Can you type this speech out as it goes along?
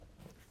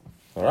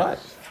All right,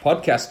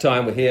 podcast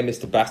time. We're here,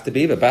 Mr. Bass the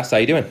Beaver. Bass, how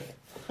you doing?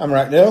 I'm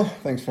right, Neil.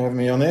 Thanks for having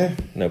me on here.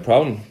 No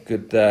problem.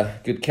 Good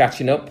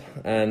catching up,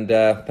 and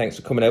thanks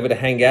for coming over to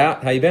hang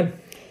out. How you been?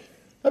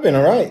 I've been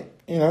all right.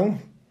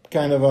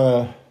 Kind of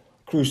a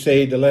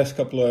crusade the last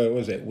couple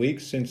of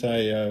weeks since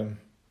I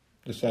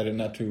decided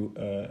not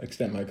to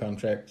extend my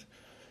contract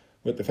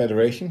with the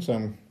federation. So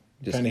I'm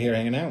kind of here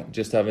hanging out.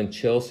 Just having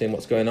chill, seeing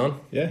what's going on.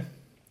 Yeah.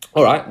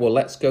 All right. Well,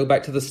 let's go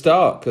back to the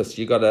start because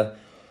you got to.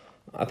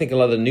 I think a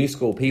lot of the new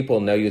school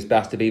people know you as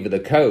Bass the Beaver, the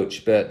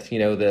coach, but the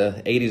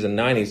 80s and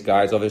 90s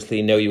guys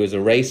obviously know you as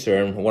a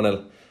racer and want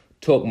to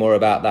talk more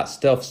about that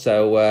stuff.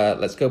 So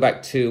let's go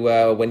back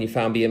to when you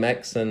found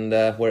BMX and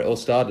where it all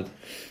started.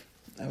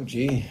 Oh,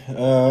 gee.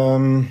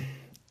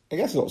 I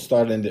guess it all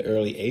started in the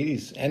early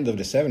 80s, end of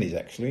the 70s,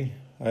 actually.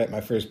 I had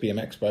my first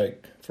BMX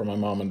bike from my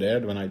mom and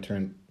dad when I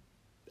turned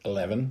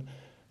 11,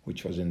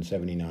 which was in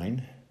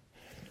 79.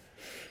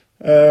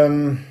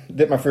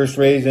 Did my first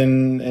race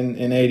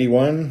in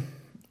 81.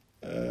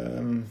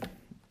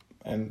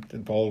 And the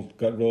ball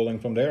got rolling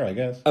from there, I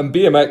guess. And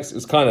BMX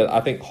is kind of,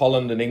 I think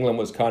Holland and England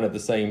was kind of the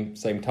same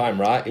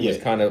time, right? It was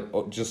kind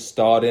of just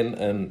starting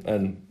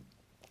and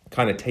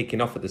kind of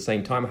taking off at the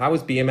same time. How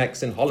was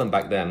BMX in Holland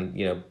back then?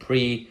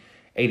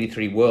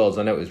 Pre-83 Worlds,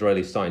 I know it was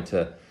really starting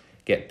to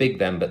get big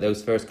then, but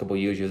those first couple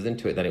of years you was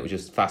into it, then it was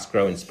just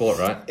fast-growing sport,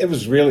 right? It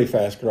was really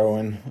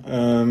fast-growing.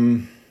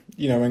 And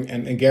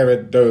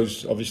Garrett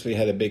Does obviously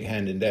had a big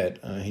hand in that.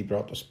 He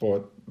brought the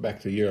sport back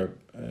to Europe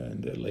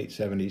in the late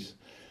 70s.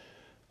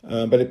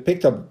 But it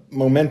picked up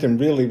momentum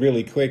really,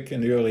 really quick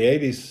in the early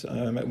 80s.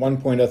 At one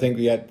point, I think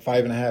we had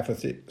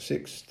 5,500 or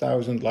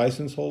 6,000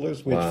 license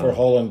holders, which for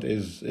Holland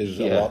is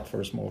a lot for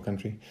a small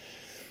country.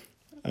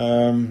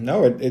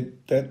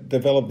 That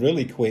developed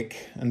really quick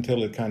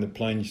until it kind of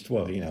plunged.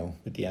 Well,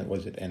 at the end,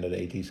 was it end of the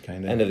 80s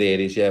kind of? End of the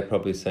 80s, yeah,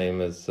 probably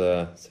same as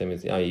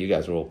you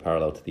guys were all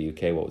parallel to the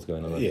UK. What was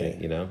going on? I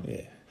think,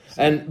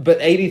 Yeah. But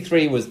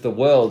 83 was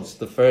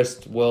the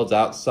first Worlds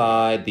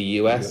outside the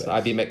US.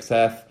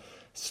 IBMXF.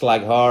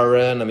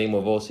 Slagharen,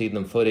 we've all seen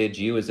them footage.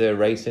 You was there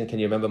racing. Can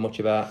you remember much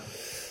about?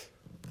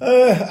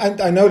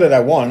 I know that I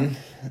won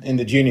in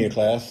the junior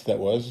class. That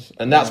was,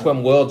 and that's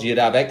when Worlds you'd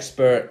have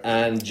expert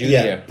and junior.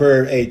 Yeah,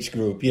 per age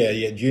group. Yeah,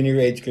 you had junior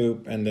age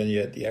group, and then you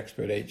had the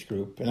expert age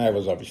group. And I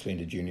was obviously in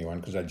the junior one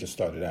because I just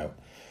started out.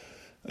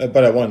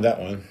 But I won that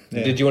one.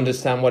 Yeah. Did you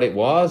understand what it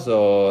was,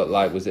 or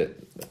was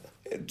it?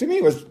 To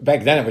me,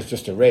 back then it was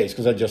just a race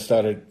because I just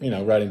started,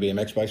 riding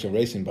BMX bikes or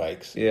racing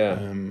bikes. Yeah.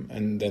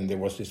 And then there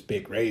was this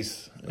big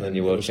race. And then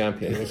you world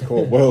champion. It was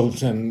called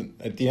Worlds, and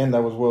at the end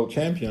I was world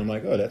champion. I'm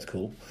like, oh, that's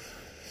cool.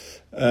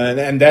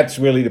 And that's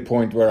really the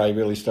point where I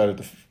really started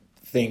to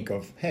think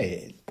of,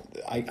 hey,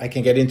 I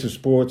can get into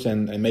sports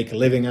and make a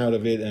living out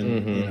of it,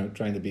 and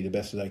trying to be the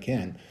best as I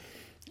can.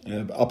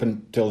 Up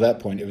until that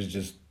point, it was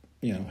just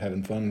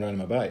having fun riding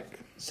my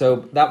bike. So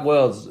that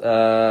Worlds,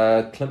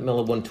 Clint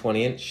Miller won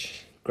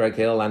 20-inch. Greg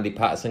Hill, Andy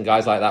Patterson,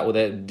 guys like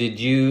that. Did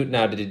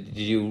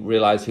you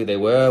realize who they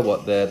were?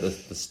 What the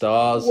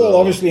stars? Well,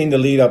 obviously in the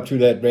lead up to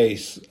that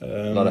race,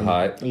 a lot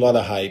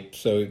of hype.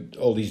 So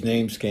all these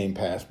names came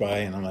past by,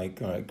 and I'm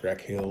like, all right,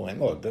 Greg Hill,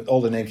 and all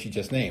the names you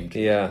just named.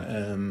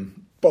 Yeah.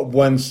 But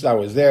once I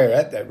was there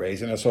at that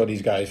race, and I saw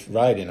these guys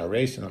ride in a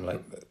race, and I'm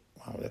like,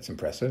 wow, that's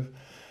impressive.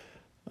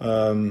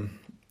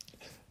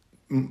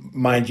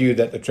 Mind you,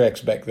 that the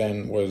tracks back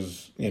then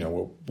was,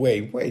 were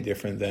way, way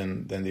different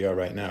than they are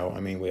right now.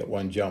 We had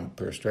one jump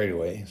per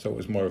straightaway, so it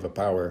was more of a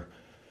power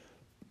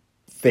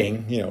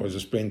thing. It was a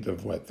sprint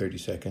of, 30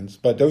 seconds.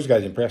 But those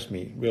guys impressed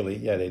me, really.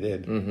 Yeah, they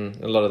did.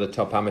 Mm-hmm. A lot of the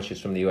top amateurs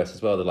from the US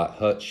as well. They're like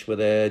Hutch were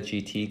there,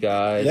 GT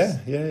guys.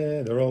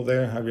 Yeah, they're all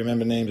there. I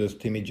remember names as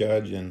Timmy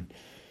Judge and,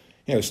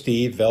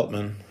 Steve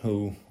Veltman,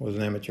 who was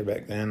an amateur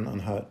back then on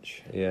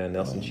Hutch. Yeah,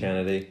 Nelson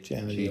Chanady,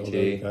 GT. all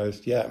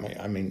those guys. Yeah,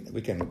 we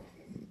can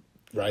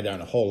write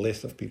down a whole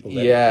list of people.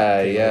 I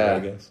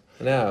guess.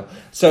 No.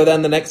 So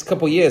then the next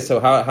couple of years, so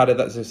how did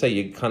that, as I say,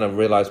 you kind of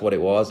realised what it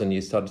was and you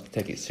started to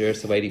take it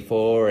serious of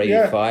 84,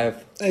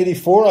 85?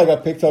 84, I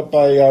got picked up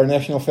by our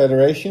national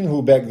federation,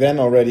 who back then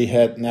already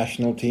had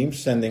national teams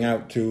sending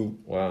out to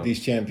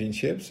these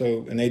championships.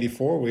 So in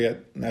 84, we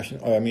had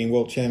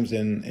world champs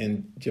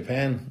in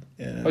Japan.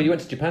 You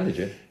went to Japan, did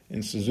you? In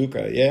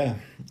Suzuka, yeah.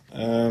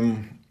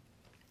 And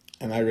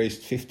I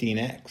raced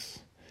 15X.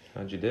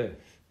 How'd you do?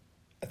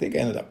 I think I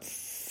ended up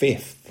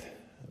fifth,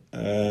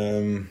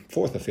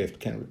 fourth or fifth.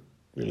 Can't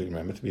really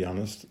remember, to be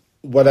honest.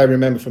 What I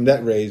remember from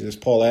that race is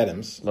Paul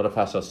Adams. A lot of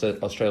fast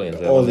Australians.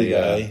 Aussie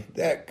guy.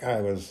 That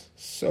guy was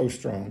so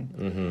strong.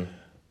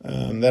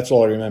 Mm-hmm. That's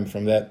all I remember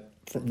from that,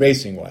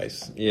 racing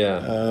wise.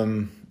 Yeah.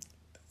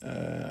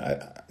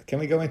 Can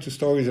we go into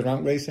stories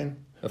around racing?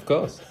 Of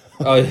course.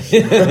 Oh, This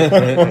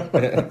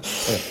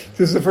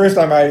is the first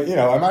time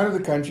I'm out of the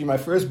country. My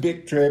first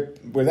big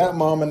trip without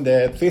mom and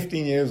dad.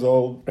 15 years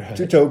old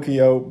to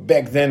Tokyo.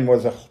 Back then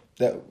was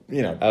now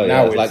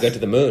it's like go to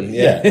the moon.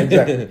 Yeah,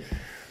 exactly.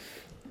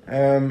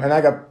 And I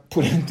got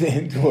put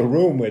into a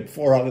room with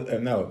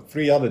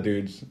three other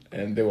dudes,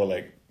 and they were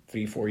like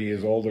 3-4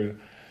 years older.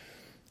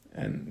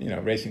 And,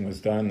 racing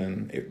was done,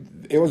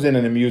 and it was in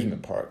an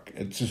amusement park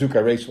at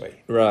Suzuka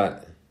Raceway. Right.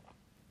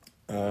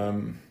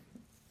 And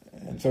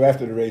so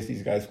after the race,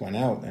 these guys went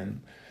out,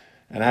 and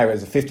I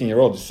was a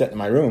 15-year-old just sat in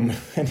my room,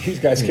 and these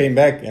guys came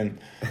back, and,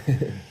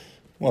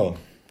 well,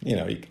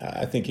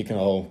 I think you can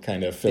all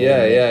kind of fill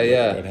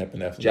in what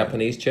happened after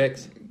Japanese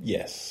chicks?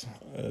 Yes,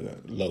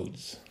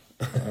 loads.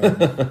 So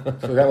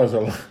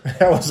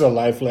that was a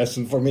life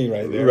lesson for me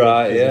right there.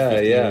 Right, as a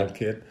 15-year-old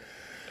kid.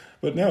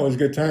 But no, it was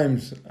good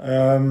times.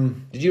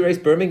 Did you race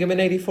Birmingham in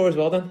 '84 as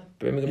well then?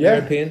 Birmingham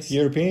Europeans?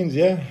 Europeans,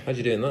 yeah. How'd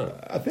you do in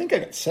that? I think I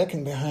got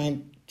second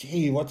behind,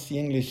 what's the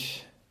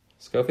English?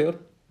 Schofield?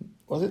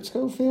 Was it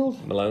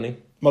Schofield? Maloney,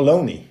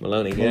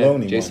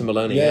 yeah. Jason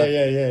Maloney,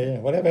 yeah.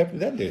 Whatever happened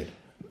to that dude?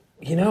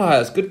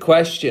 It's a good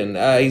question.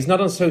 He's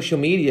not on social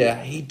media.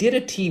 He did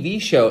a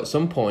TV show at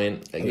some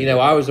point.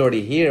 I was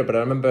already here, but I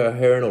remember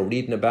hearing or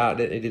reading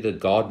about it. He did a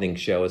gardening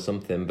show or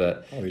something.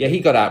 But he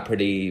got out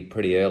pretty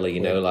early.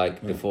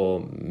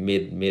 Before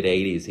mid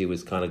 '80s. He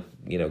was kind of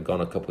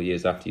gone a couple of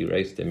years after you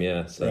raced him.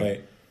 Yeah, so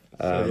right.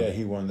 So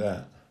he won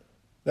that.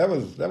 That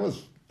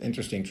was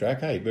interesting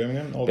track, hey,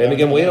 Birmingham.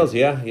 Birmingham Wheels,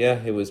 yeah.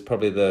 It was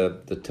probably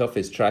the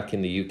toughest track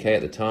in the UK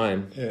at the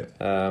time. Yeah.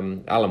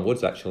 Alan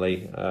Woods,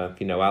 actually, if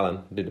you know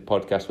Alan, did a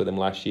podcast with him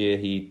last year.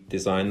 He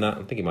designed that.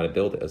 I think he might have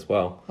built it as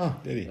well. Oh,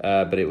 did he?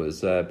 But it was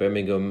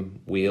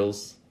Birmingham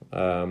Wheels,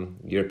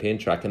 European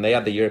track. And they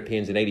had the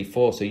Europeans in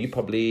 84, so you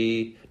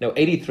probably... No,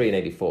 83 and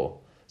 84.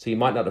 So you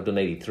might not have done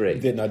 83.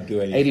 Did not do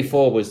 83.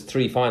 84 was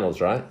 3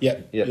 finals, right? Yeah.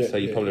 So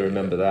you probably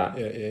remember that.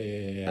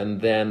 Yeah. And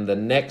then the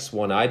next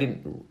one, I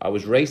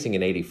was racing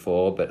in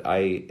 84, but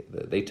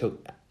they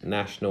took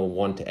national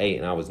 1 to 8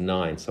 and I was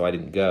 9, so I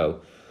didn't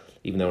go,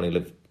 even though I only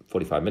lived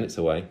 45 minutes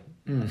away.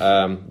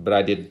 But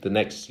I did the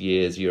next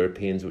year's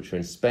Europeans, which were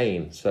in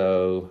Spain.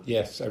 So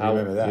yes, I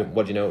remember that.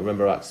 What do you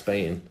remember about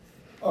Spain?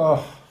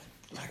 Oh,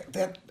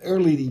 that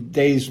early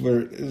days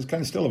it was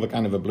kind of still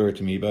kind of a blur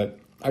to me, but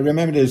I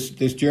remember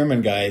this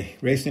German guy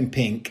raced in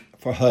pink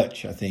for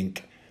Hutch, I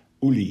think.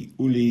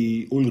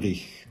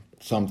 Ulrich,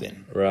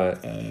 something. Right.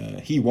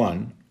 He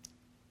won.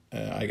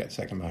 I got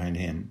second behind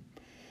him.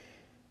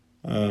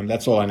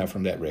 That's all I know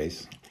from that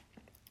race.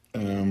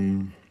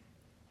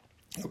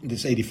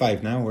 This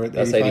 85 now. We're at 85?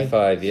 That's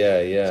 85,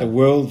 yeah. So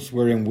Worlds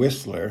were in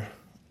Whistler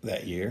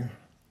that year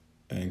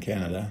in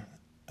Canada.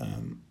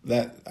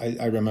 That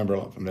I remember a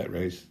lot from that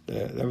race.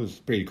 That was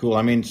pretty cool.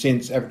 I mean,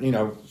 since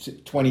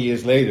 20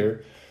 years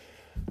later,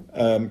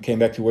 came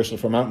back to Whistler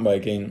for mountain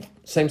biking.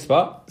 Same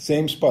spot?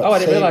 Same spot. Oh, I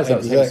didn't realise that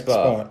was the same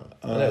spot.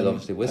 I know it was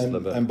obviously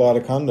Whistler, and bought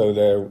a condo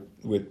there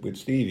with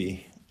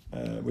Stevie,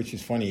 which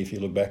is funny if you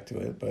look back to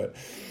it.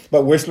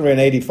 But Whistler in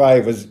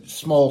 '85 was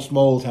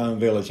small town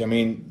village. I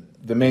mean,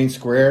 the main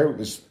square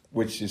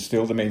which is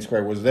still the main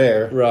square, was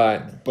there.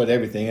 Right. But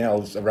everything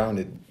else around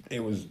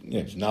it was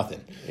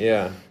nothing.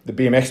 Yeah. The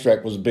BMX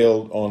track was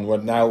built on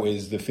what now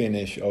is the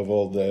finish of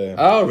all the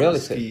really?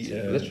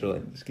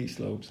 literally ski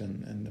slopes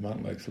and the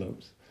mountain bike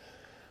slopes.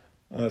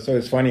 So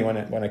it's funny when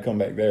I come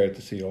back there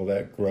to see all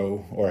that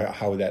grow or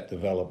how that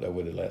developed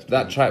over the last.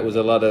 That track was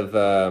a lot of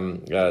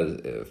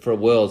for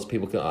Worlds.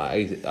 People can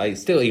I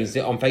still even see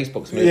it on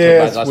Facebook.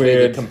 Last week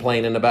they're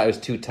complaining about it was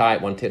too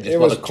tight. One tip, just it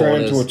one was of the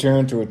corners.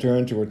 turn to a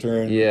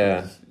turn.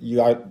 Yeah,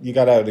 you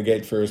got out of the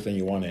gate first and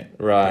you won it.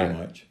 Right. Pretty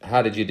much.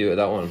 How did you do it?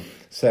 That one.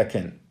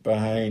 Second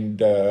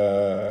behind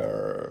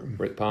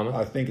Rick Palmer.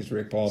 I think it's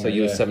Rick Palmer. So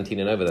you were 17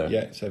 and over there.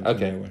 Yeah,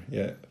 17 and over.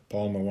 Yeah,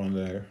 Palmer won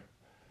there.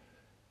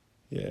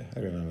 Yeah, I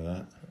remember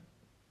that.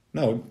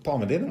 No,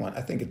 Palmer didn't win.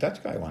 I think a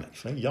Dutch guy won,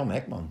 actually. Jan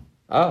Ekman.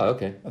 Oh,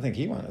 okay. I think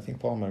he won. I think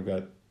Palmer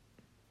got...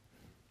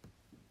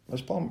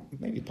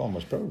 Maybe Palmer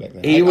was pro back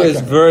then. He was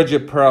Verger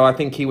Pro. I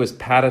think he was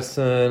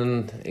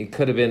Patterson. It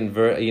could have been,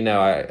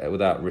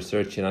 without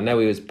researching. I know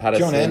he was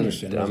Patterson. John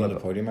Anderson was on the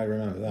podium. I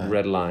remember that.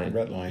 Red line.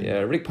 Yeah,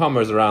 Rick Palmer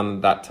was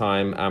around that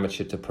time,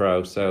 amateur to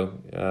pro. So,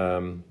 I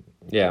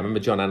remember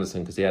John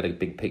Anderson because he had a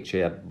big picture.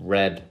 He had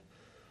red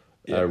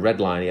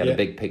line. He had a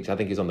big picture. I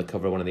think he was on the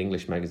cover of one of the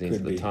English magazines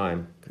at the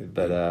time.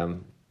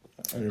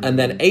 And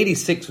then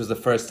 86 was the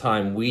first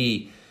time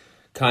we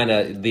kind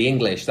of the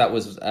English. That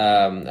was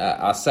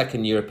our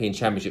second European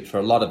Championship for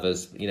a lot of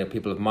us.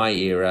 People of my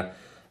era,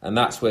 and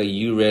that's where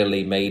you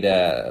really made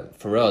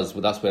for us.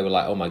 Well, that's where we're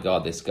like, oh my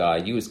god, this guy.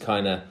 You was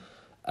kind of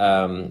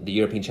the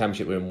European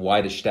Championship were in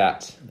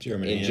Weiderstadt,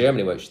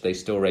 Germany, which they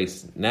still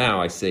race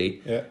now, I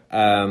see. Yeah.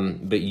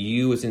 But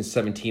you was in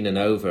 17 and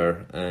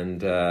over,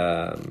 and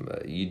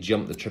you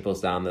jumped the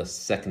triples down the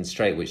second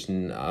straight, which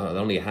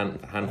only a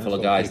handful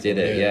of guys did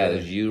it. Yeah,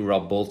 there's you,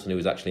 Rob Bolton, who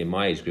was actually in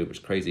my age group, which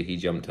was crazy. He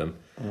jumped him.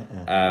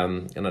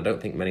 And I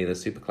don't think many of the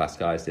Superclass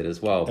guys did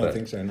as well. I don't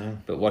think so, no.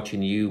 But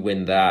watching you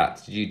win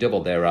that, you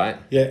doubled there, right?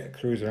 Yeah,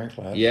 cruiser and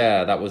class.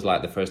 Yeah, that was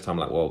like the first time,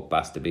 whoa,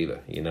 Basta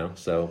Beaver,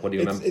 So what do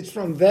you remember? It's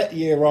from that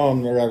year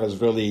on where I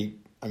was really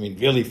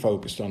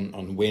focused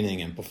on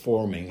winning and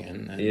performing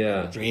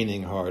and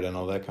training hard and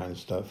all that kind of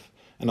stuff.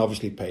 And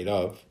obviously paid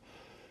off.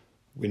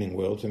 Winning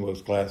worlds in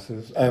both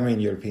classes.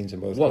 Europeans in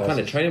both classes. What kind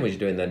of training was you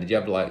doing then? Did you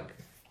have like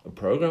a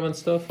program and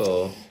stuff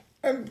or?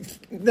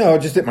 No, I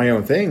just did my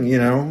own thing,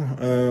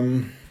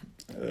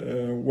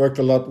 worked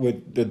a lot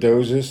with the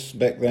Dozes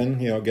back then,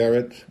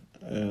 Garrett.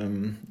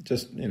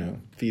 Just,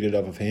 feed it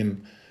off of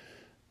him.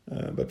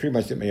 But pretty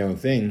much did my own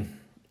thing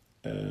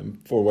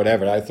for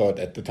whatever I thought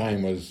at the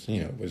time was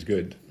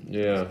good.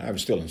 Yeah. I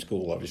was still in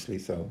school, obviously,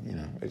 so,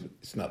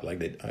 it's not like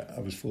that I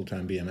was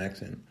full-time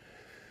BMXing.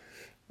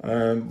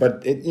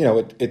 But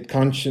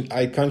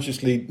I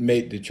consciously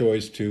made the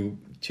choice to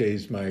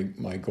chase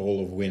my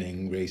goal of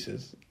winning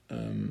races.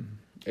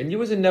 And you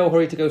was in no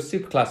hurry to go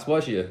Superclass,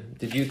 was you?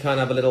 Did you kind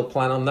of have a little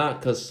plan on that?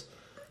 Because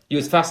you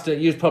was faster.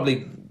 You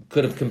probably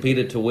could have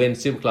competed to win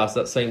Superclass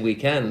that same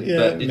weekend. Yeah,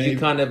 but did maybe.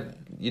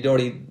 You'd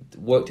already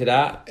worked it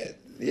out?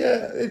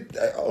 Yeah.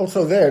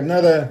 Also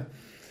there,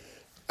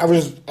 I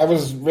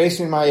was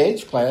racing my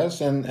age class,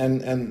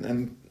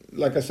 and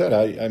like I said,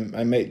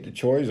 I made the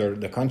choice, or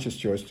the conscious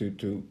choice,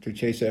 to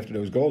chase after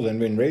those goals and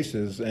win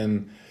races,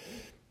 and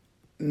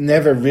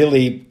never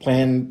really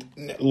planned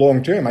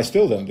long term. I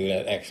still don't do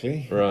that,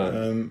 actually.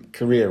 Right.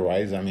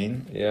 Career-wise, I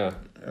mean. Yeah.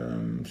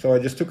 So I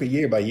just took it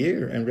year by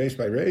year and race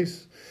by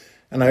race.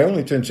 And I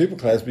only turned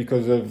Superclass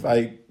because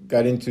I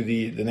got into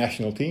the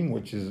national team,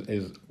 which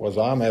was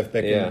AMF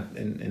back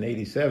in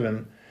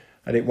 87.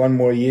 I did one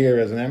more year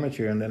as an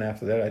amateur, and then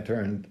after that I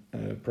turned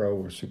pro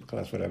or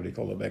Superclass, whatever they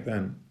called it back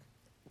then.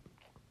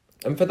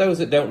 And for those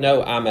that don't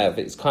know AMEV,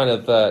 it's kind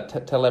of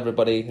tell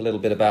everybody a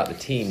little bit about the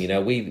team.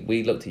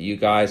 We looked at you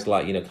guys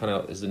like, kind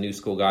of as the new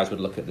school guys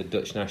would look at the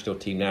Dutch national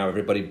team now.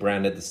 Everybody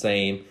branded the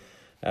same.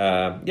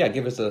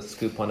 Give us a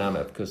scoop on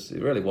AMEV, because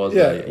it really was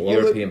a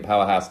European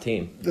powerhouse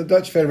team. The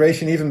Dutch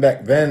Federation, even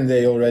back then,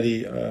 they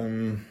already,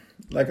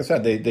 like I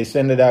said, they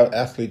sent out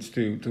athletes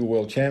to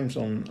world champs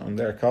on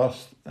their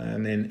cost.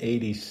 And in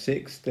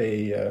 '86,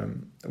 they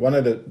one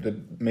of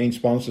the main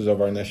sponsors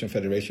of our national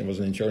federation was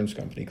an insurance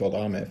company called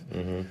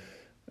AMEV.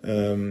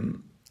 Mm-hmm.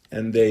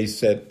 And they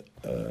said,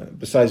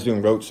 besides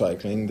doing road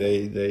cycling,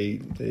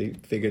 they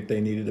figured they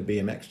needed a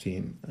BMX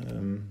team.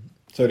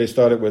 So they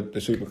started with the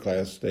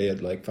Superclass. They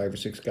had like 5 or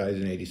 6 guys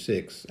in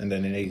 '86, and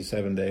then in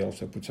 '87 they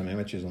also put some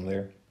amateurs on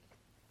there,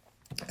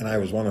 and I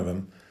was one of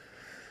them.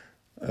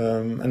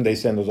 And they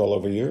sent us all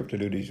over Europe to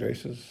do these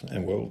races,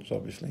 and worlds,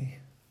 obviously.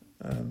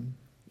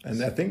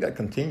 And I think that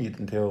continued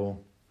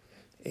until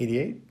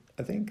 '88,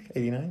 I think,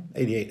 '89,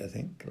 '88, I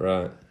think.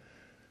 Right.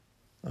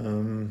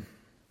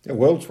 The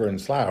worlds were in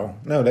Slough.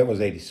 No, that was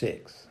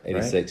 '86.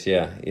 86,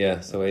 right? yeah.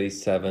 So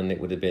 '87, it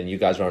would have been, you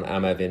guys were on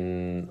AMEV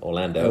in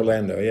Orlando.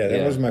 Orlando, yeah.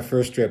 That was my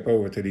first trip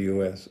over to the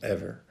US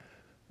ever.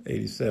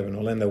 '87,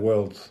 Orlando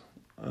Worlds.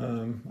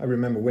 I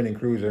remember winning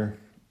cruiser,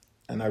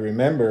 and I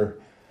remember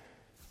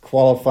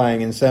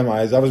qualifying in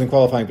semis. I was in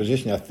qualifying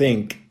position, I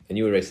think. And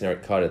you were racing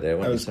Eric Carter there,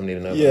 wasn't you? Somebody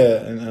to know.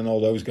 Yeah, and all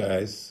those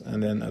guys.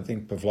 And then I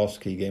think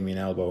Pavlovsky gave me an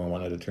elbow in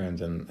one of the turns,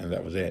 and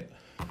that was it.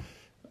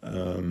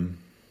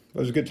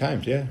 Those were good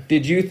times, yeah.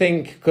 Did you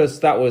think, because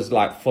that was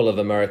like full of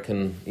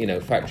American,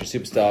 factory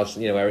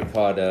superstars, Eric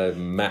Carter,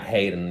 Matt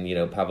Hayden,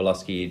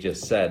 Pavlovsky, you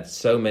just said,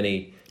 so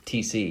many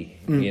TC,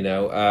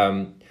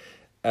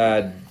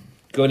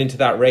 going into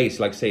that race,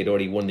 like I say, he'd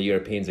already won the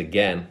Europeans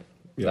again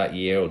that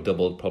year, or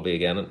doubled probably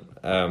again.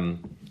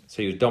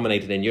 So he was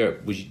dominated in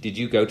Europe. Did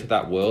you go to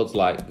that Worlds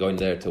like going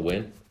there to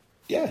win?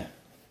 Yeah,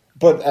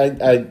 but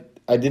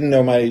I didn't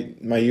know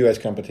my US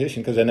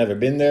competition because I'd never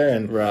been there,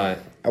 and right.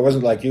 I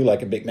wasn't like you,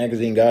 like a big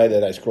magazine guy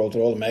that I scrolled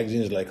through all the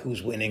magazines, like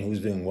who's winning, who's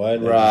doing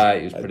what. Right,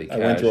 it was pretty I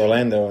went to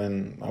Orlando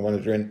and I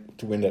wanted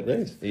to win that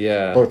race.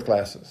 Yeah, both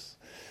classes,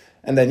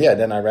 and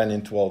then I ran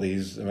into all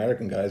these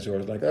American guys who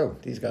were like, oh,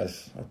 these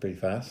guys are pretty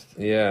fast.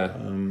 Yeah.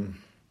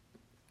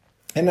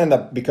 And ended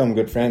up becoming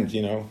good friends,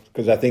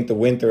 because I think the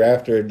winter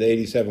after the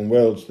 '87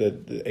 Worlds,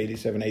 the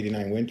 '87,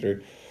 '89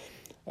 winter,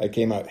 I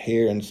came out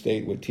here and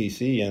stayed with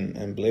TC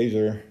and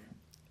Blazer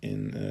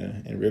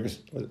in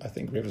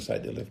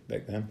Riverside they lived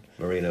back then.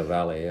 Moreno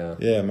Valley, yeah.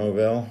 Yeah,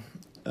 Moville.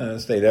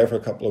 Stayed there for a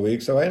couple of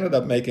weeks, so I ended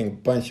up making a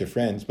bunch of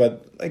friends.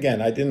 But again,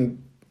 I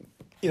didn't,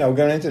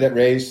 going into that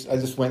race, I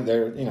just went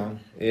there,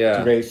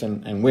 to race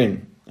and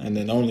win. And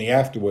then only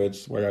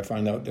afterwards, where I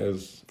found out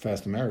there's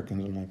fast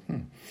Americans, I'm like,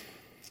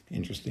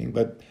 interesting.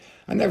 But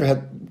I never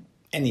had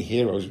any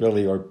heroes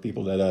really, or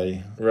people that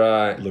I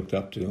looked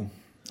up to.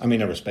 I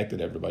mean, I respected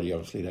everybody,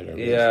 obviously, that I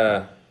raced.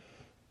 Yeah.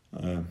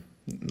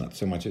 Not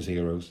so much as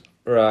heroes.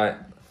 Right.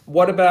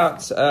 What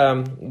about,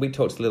 we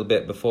talked a little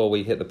bit before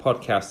we hit the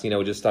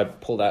podcast, I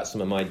pulled out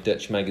some of my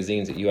Dutch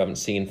magazines that you haven't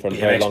seen for a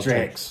very long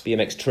time.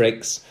 BMX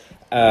Tricks.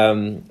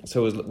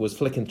 So I was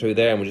flicking through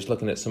there and we're just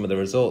looking at some of the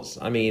results.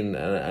 I mean,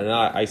 and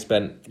I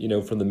spent,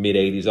 from the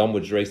mid-'80s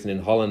onwards racing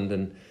in Holland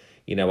and,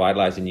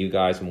 idolizing you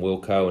guys and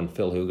Wilco and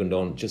Phil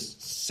Hugendorn.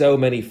 Just so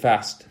many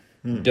fast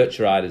Dutch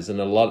riders and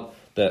a lot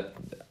that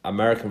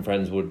American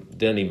friends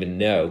didn't even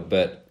know,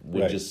 but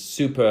were just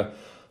super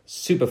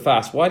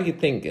fast. Why do you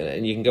think,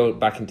 and you can go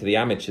back into the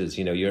amateurs,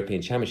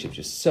 European Championships,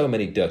 just so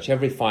many Dutch,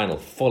 every final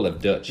full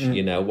of Dutch,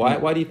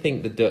 why do you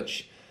think the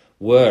Dutch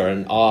were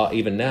and are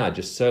even now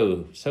just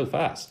so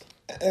fast?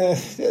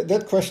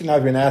 That question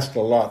I've been asked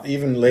a lot.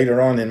 Even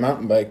later on in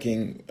mountain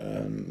biking,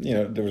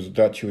 there was a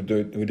Dutch who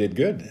did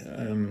good.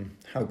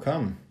 How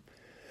come?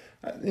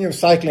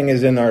 Cycling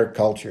is in our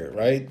culture,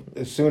 right?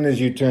 As soon as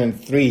you turn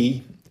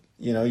 3,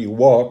 you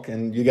walk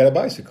and you get a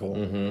bicycle,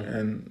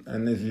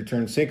 and as you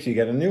turn 6, you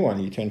get a new one.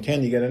 You turn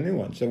 10, you get a new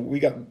one. So we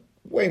got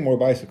way more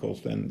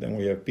bicycles than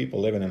we have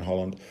people living in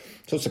Holland.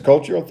 So it's a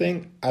cultural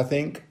thing, I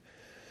think.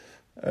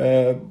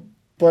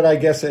 But I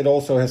guess it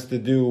also has to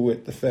do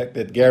with the fact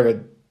that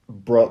Gerrit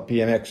brought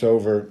BMX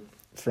over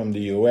from the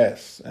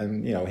US,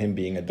 and him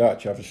being a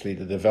Dutch, obviously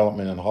the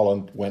development in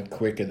Holland went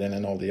quicker than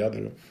in all the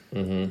other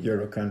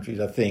Euro countries.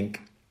 I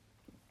think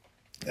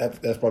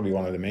that's probably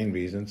one of the main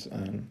reasons.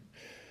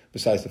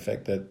 Besides the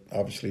fact that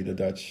obviously the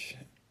Dutch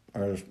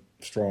are a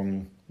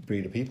strong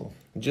breed of people.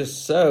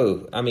 Just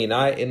so, I mean,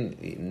 in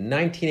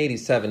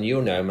 1987,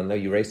 I know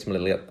you raced him a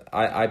little bit.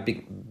 I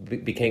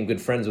became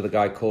good friends with a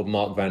guy called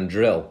Mark Van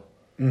Drill,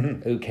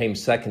 who came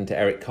second to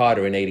Eric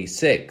Carter in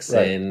 86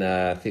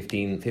 in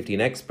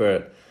 15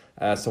 Expert.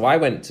 So I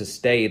went to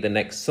stay the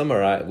next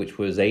summer, which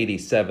was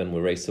 87. We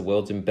raced the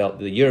worlds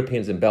the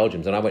Europeans in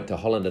Belgium, and I went to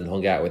Holland and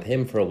hung out with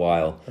him for a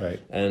while. Right.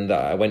 And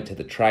I went to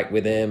the track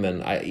with him,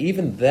 and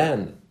even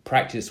then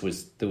practice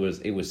was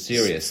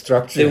serious.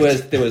 Structured.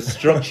 There was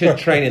structured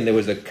training. There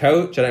was a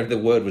coach. I don't know if the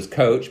word was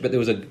coach, but there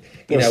was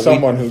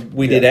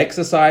we did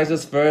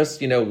exercises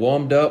first.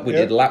 Warmed up. We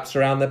did laps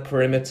around the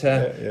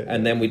perimeter,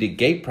 and then we did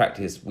gate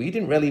practice. We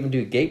didn't really even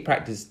do gate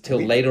practice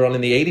till later on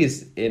in the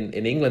 80s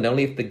in England.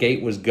 Only if the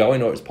gate was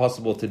going or it was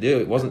possible to do.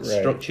 It wasn't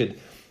structured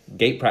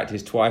gate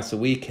practice twice a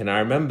week. And I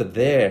remember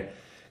there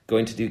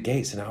going to do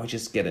gates, and I was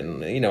just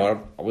getting,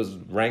 I was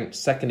ranked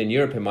second in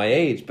Europe in my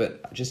age,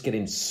 but just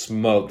getting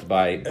smoked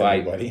by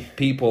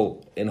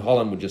people in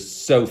Holland were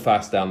just so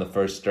fast down the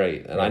first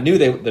straight. And I knew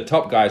the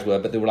top guys were,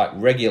 but they were like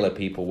regular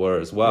people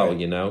were as well,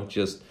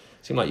 just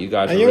seemed like you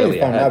guys were really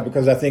ahead. Out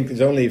because I think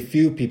there's only a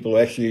few people who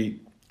actually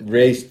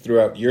raced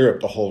throughout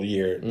Europe the whole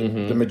year.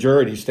 The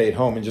majority stayed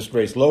home and just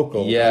raced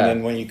local. And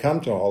then when you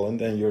come to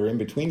Holland and you're in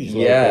between these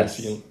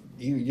locals,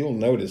 you'll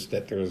notice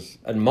that there's...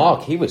 And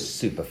Mark, he was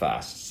super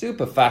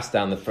fast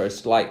down the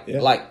first, like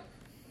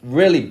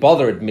really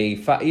bothered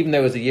me, even though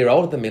he was a year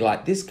older than me,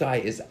 like, this guy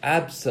is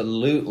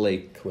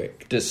absolutely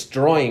quick,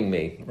 destroying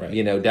me,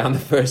 down the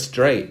first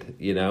straight,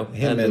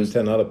 Him and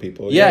 10 other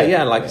people.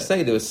 I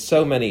say, there was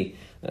so many,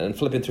 and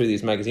flipping through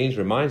these magazines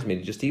reminds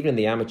me, just even in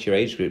the amateur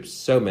age groups,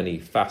 so many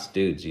fast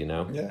dudes,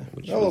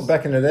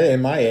 Back in the day,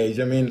 in my age,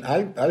 I mean,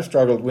 I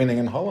struggled winning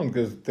in Holland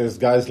because there's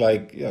guys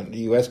like, the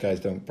US guys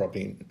don't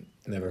probably...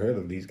 Never heard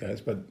of these guys,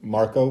 but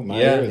Marco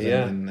Myers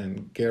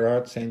and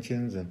Gerard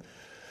Sanchez, and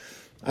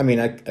I mean,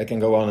 I can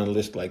go on and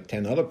list like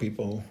 10 other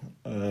people.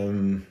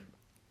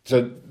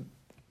 So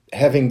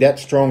having that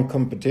strong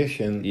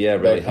competition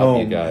really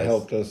helped you guys.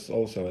 Helped us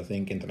also, I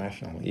think,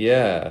 internationally.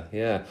 Yeah.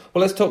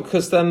 Well, let's talk,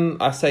 because then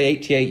I say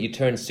 88, you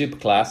turned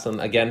Superclass,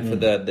 and again, for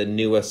the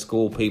newer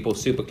school people,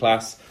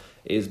 Superclass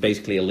is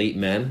basically elite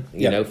men,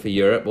 for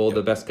Europe. All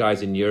the best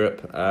guys in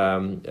Europe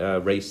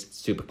raced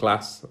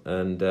Superclass,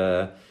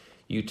 and...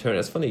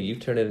 it's funny,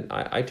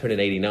 I turned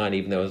in 89,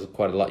 even though I was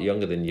quite a lot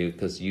younger than you,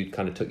 because you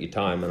kind of took your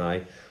time, and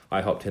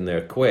I hopped in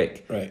there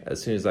quick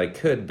as soon as I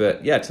could.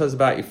 But tell us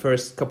about your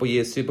first couple of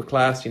years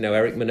Superclass,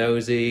 Eric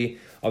Minosi,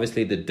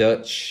 obviously the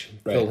Dutch,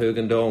 Phil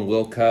Hugendorf,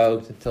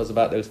 Wilco. Tell us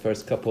about those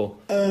first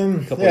couple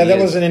years. That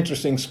was an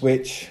interesting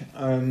switch.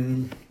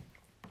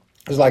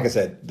 Because like I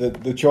said,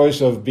 the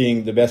choice of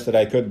being the best that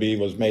I could be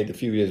was made a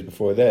few years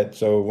before that.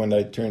 So when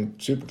I turned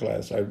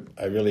Superclass,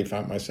 I really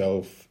found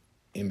myself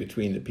in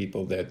between the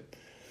people that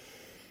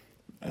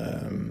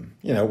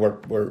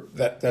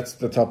that's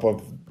the top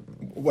of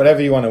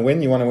whatever you want to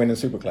win in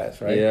Superclass,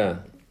 right? Yeah.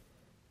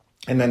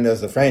 And then there's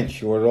the French,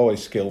 who are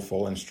always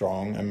skillful and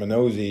strong, and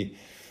Minosi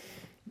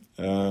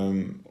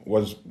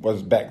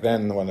was back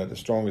then one of the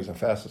strongest and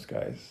fastest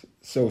guys.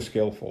 So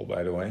skillful,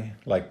 by the way,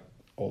 like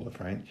all the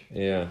French.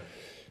 Yeah.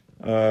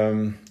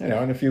 And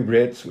a few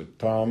Brits with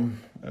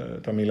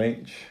Tommy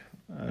Lynch.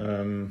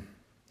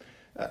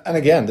 And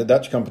again, the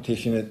Dutch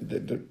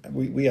competition,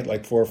 we had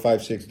like 4,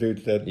 5, 6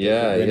 dudes that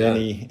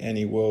win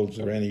any Worlds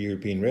or any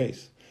European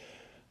race.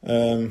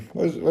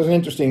 Was an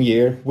interesting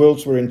year.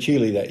 Worlds were in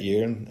Chile that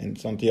year, in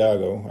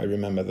Santiago. I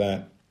remember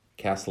that.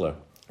 Kassler.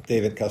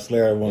 David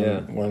Kassler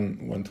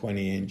won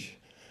 20-inch.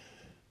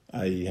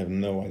 I have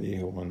no idea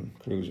who won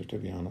Cruiser, to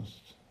be honest.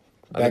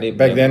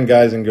 Back then,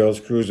 guys and girls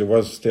Cruiser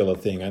was still a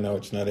thing. I know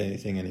it's not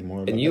anything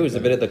anymore. And you was a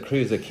bit of the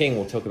Cruiser king.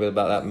 We'll talk a bit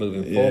about that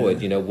moving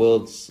forward.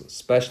 World's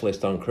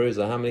specialist on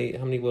Cruiser. How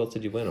many Worlds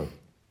did you win on?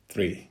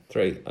 3.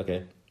 3,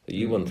 okay. So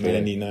you won 3.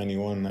 90,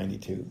 91,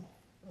 92.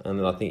 And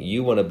then I think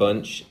you won a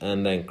bunch,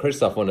 and then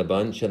Christoph won a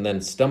bunch, and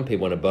then Stumpy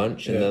won a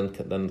bunch, and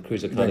then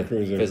Cruiser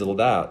Cruiser fizzled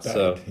out.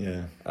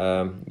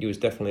 You was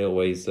definitely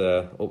always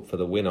up for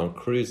the win on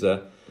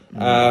Cruiser.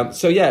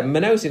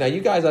 Minosi, now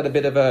you guys had a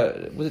bit of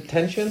was it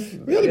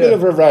tension? We had a bit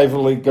of a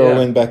rivalry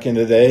going back in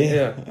the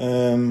day.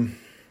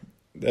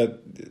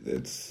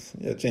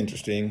 It's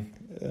interesting.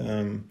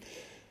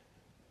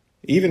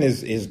 Even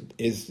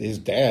his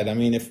dad. I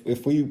mean,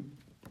 if we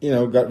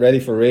got ready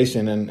for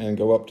racing and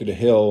go up to the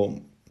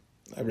hill,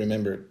 I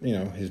remember,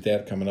 his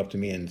dad coming up to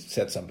me and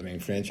said something in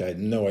French. I had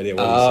no idea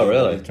what he said.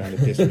 Really? He was trying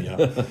to piss me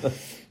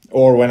off.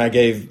 Or when I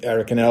gave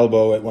Eric an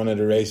elbow at one of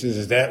the races,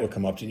 his dad would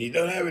come up to me,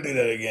 "Don't ever do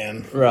that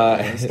again."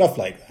 Right. And stuff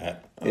like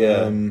that.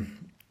 Yeah.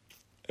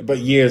 But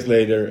years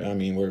later, I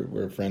mean,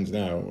 we're friends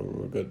now.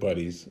 We're good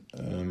buddies.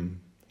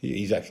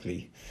 He's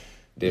actually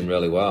doing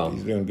really well.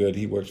 He's doing good.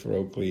 He works for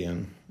Oakley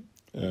and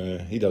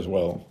he does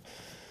well.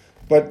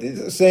 But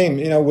it's the same,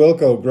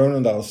 Wilco,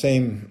 Groenendaal,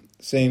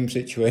 same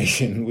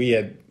situation. We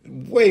had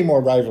way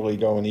more rivalry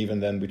going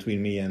even than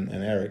between me and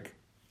Eric.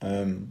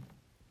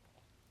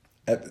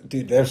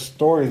 Dude, there's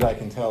stories I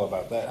can tell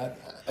about that.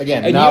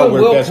 Again, and now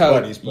we're Wilco, best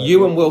buddies. But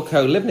you and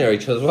Wilco live near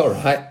each other as well,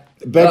 right?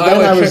 But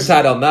I tripped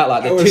out on that.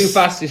 Like the two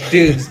fastest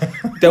dudes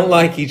don't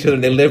like each other,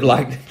 and they live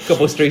like a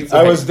couple of streets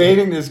away. I was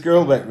dating this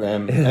girl back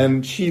then,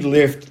 and she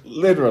lived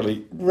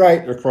literally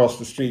right across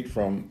the street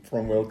from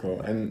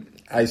Wilco, and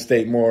I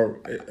stayed more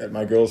at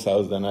my girl's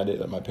house than I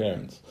did at my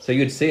parents'. So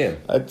you'd see him?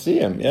 I'd see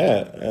him,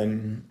 yeah.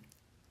 And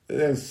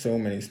there's so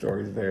many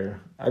stories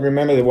there. I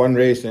remember the one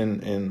race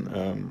in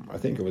I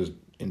think it was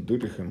in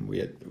Doetinchem. We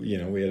had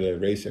a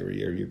race every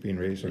year, European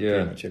race, or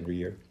pretty much every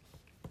year.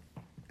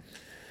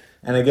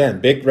 And again,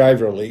 big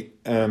rivalry.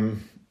 I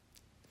don't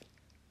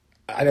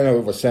know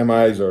if it was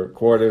semis or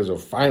quarters or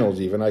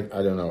finals even. I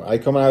don't know. I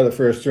come out of the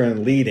first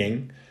turn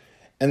leading,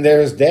 and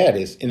there's Dad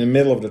is in the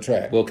middle of the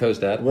track. Wilco's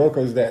dad?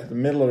 Wilco's dad, the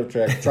middle of the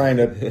track, trying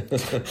to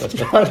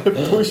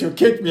push or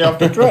kick me off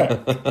the track.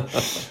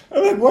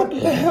 I'm like, what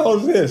the hell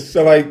is this?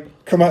 So I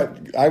come out.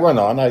 I went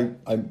on.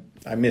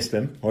 I missed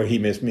him, or he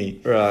missed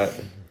me. Right.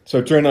 So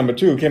turn number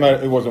 2 came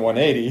out, it was a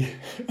 180,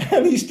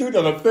 and he stood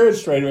on a third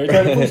straightaway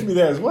trying to push me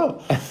there as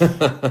well.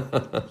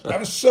 I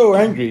was so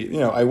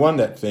angry. I won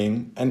that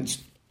thing, and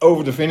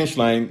over the finish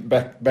line,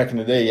 back in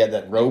the day, you had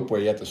that rope where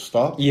you had to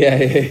stop.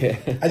 Yeah.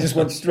 I just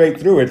went straight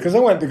through it, because I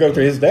wanted to go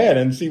to his dad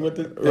and see what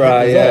the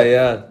right,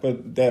 yeah.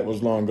 But that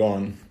was long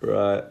gone.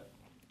 Right.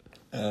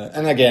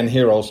 And again,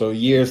 here also,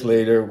 years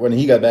later, when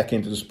he got back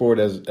into the sport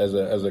as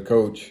a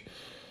coach,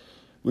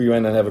 we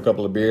went and have a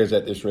couple of beers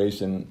at this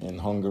race in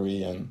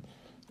Hungary, and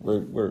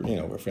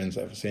we're friends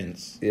ever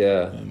since.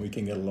 Yeah, and we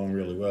can get along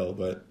really well.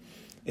 But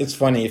it's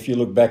funny if you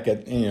look back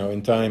at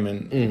in time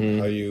and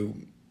how you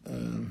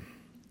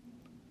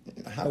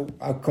how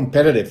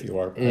competitive you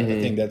are. I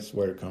think that's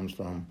where it comes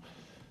from.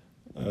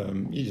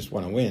 You just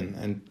want to win,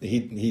 and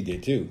he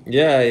did too.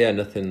 Yeah,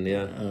 nothing.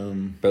 Yeah,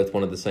 both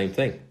wanted the same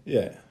thing.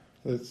 Yeah,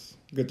 it's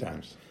good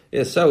times.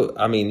 Yeah, so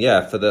I mean,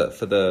 for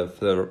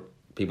the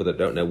people that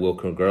don't know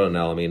Wilco and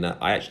Groenendaal, I mean,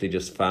 I actually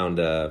just found,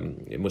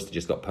 it must have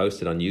just got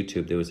posted on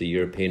YouTube, there was a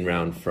European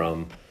round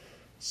from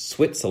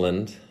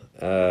Switzerland,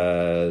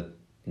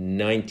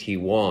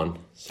 91,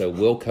 so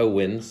Wilco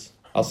wins.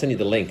 I'll send you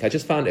the link. I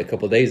just found it a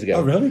couple of days ago.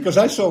 Oh, really? Because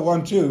I saw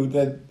one too,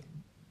 that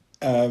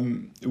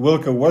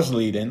Wilco was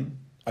leading.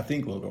 I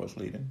think Wilco was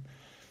leading.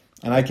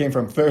 And I came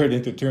from third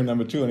into turn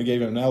number 2, and I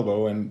gave him an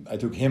elbow, and I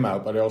took him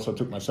out, but I also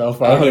took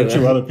myself out, and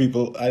 2 other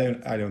people.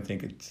 I don't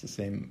think it's the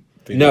same.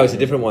 No, it's a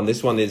different one.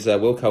 This one is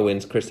Wilco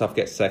wins, Christoph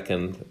gets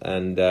second,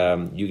 and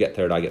you get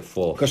third, I get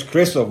fourth. Because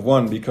Christoph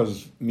won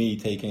because me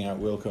taking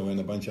out Wilco and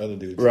a bunch of other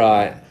dudes.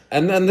 Right.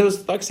 And then there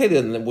was, like I say,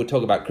 we'll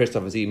talk about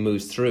Christoph as he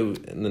moves through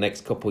in the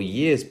next couple of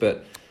years,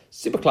 but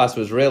Superclass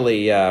was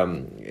really,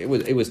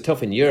 it was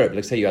tough in Europe. Like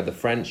I say, you had the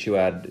French, you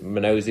had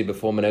Menosi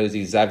before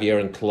Menosi, Xavier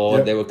and Claude.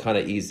 Yep. They were kind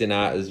of easing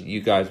out as you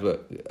guys were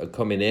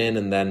coming in,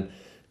 and then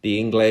the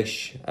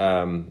English...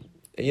 to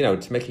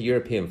make a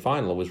European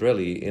final was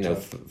really,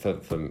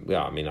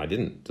 I mean, I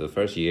didn't the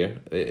first year.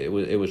 It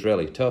was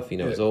really tough.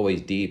 It was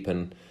always deep,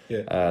 and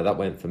that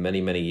went for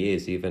many, many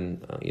years.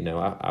 Even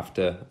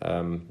after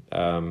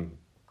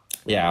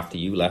after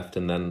you left,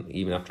 and then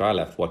even after I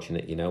left, watching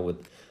it,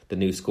 with the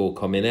new school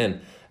coming in.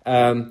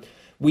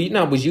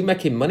 Was you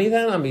making money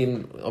then? I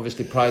mean,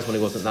 obviously prize money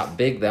wasn't that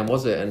big then,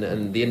 was it?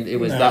 And it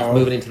was that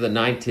moving into the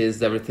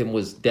 90s, everything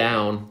was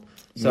down.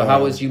 So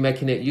how was you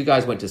making it? You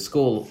guys went to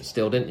school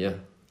still, didn't you?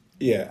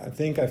 Yeah, I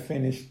think I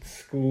finished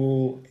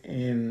school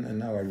and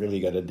now I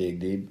really got to dig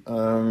deep.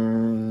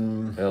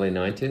 Early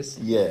 90s?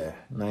 Yeah,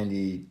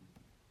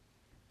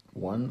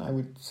 91, I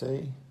would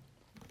say.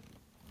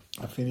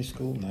 I finished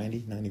school,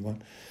 90,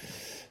 91.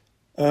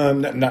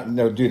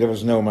 No, dude, there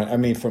was no money. I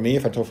mean, for me,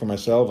 if I talk for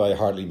myself, I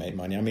hardly made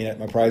money. I mean, at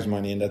my prize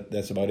money, and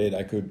that's about it.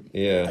 I could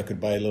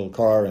buy a little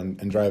car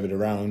and drive it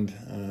around.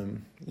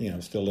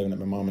 Still living at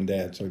my mom and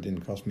dad, so it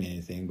didn't cost me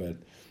anything. But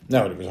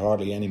no, there was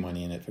hardly any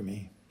money in it for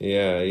me.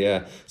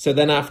 Yeah. So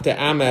then after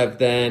AMEV,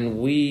 then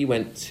we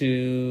went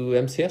to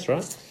MCS,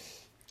 right?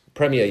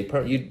 Premier.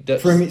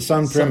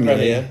 Sun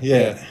Premier.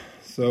 Yeah.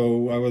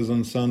 So I was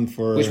on Sun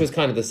for... Which was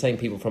kind of the same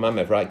people from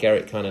AMEV, right?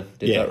 Garrett kind of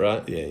did that,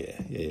 right?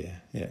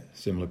 Yeah.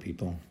 Similar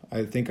people.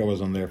 I think I was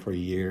on there for a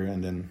year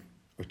and then...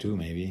 Or 2,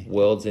 maybe.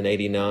 Worlds in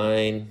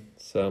 89.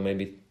 So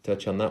maybe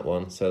touch on that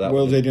one. So that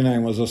Worlds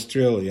 89 was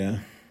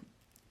Australia.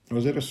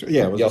 Was it Australia?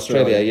 Yeah, it was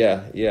Australia,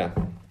 yeah.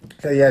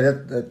 So yeah,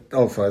 that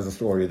also has a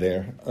story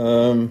there.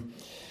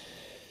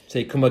 So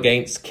you come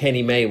against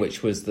Kenny May,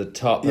 which was the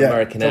top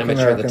American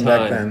amateur at the time.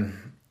 Back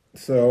then.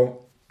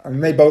 So I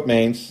made both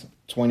mains,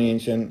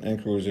 20-inch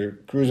and cruiser.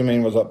 Cruiser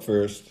main was up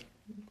first.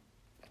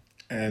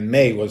 And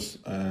May was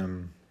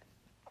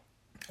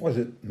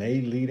it May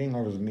leading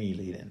or was me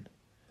leading?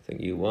 I think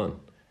you won.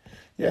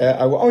 Yeah,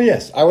 I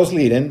was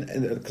leading,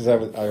 because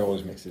I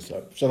always mix this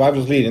up. So I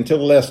was leading until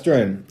the last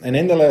turn. And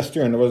in the last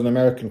turn, there was an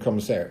American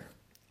commissaire.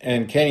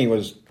 And Kenny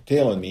was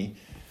tailing me.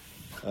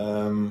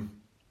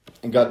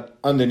 And got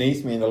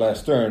underneath me in the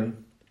last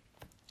turn.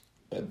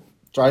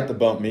 Tried to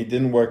bump me,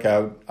 didn't work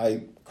out.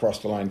 I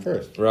crossed the line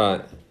first.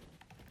 Right.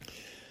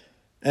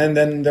 And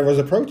then there was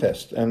a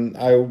protest. And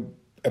I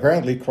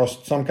apparently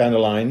crossed some kind of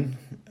line.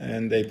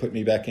 And they put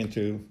me back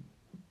into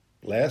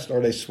last, or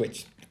they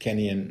switched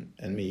Kenny and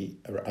me.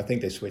 I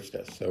think they switched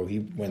us. So he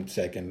went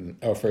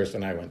first,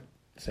 and I went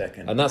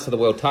second. And that's for the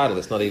world title.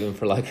 It's not even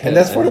for like. And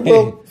that's for the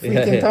world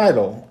freaking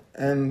title.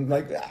 And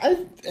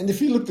and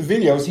if you look at the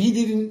videos, he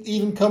didn't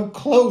even come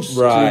close.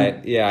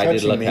 Right. To yeah, I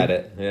did look me. at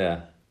it.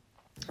 Yeah.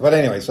 But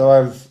anyway,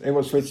 so it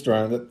was switched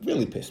around. That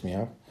really pissed me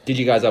off. Did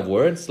you guys have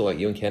words, like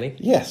you and Kenny?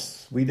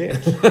 Yes, we did.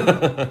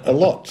 A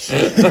lot.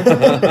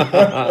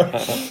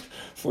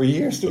 For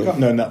years to come.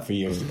 No, not for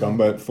years to come,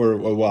 but for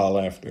a while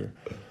after.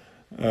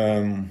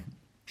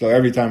 So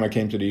every time I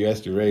came to the US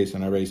to race,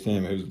 and I raced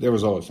him, there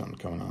was always something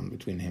going on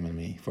between him and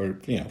me.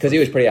 Because he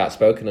was pretty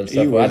outspoken and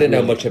stuff. I didn't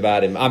know much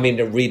about him. I mean,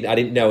 I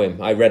didn't know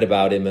him. I read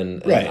about him,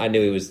 and I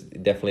knew he was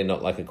definitely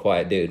not like a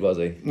quiet dude, was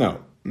he?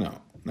 No,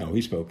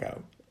 he spoke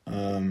out.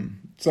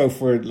 So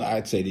for,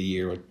 I'd say, the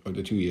year or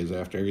the 2 years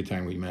after, every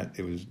time we met,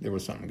 there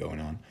was something going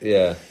on.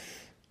 Yeah.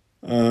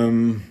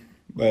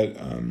 But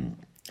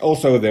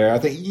also there, I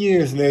think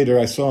years later,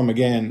 I saw him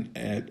again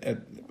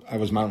I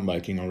was mountain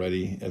biking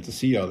already at the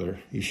Sea Otter.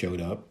 He showed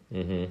up.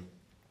 Mm-hmm.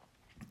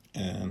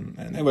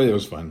 And it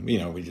was fun.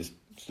 We just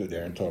stood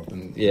there and talked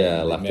and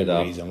laughed it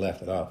off. And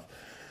left it off.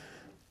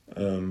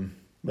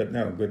 But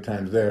no, good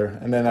times there.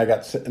 And then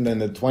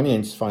the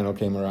 20-inch final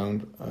came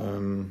around.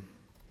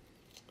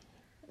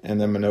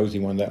 And then Minosi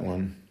won that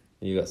one.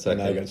 You got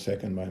second. And I got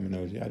second by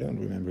Minosi. I don't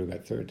remember who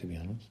got third, to be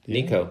honest.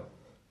 Nico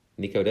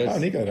did. Oh,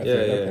 Nico got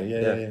third.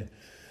 Okay.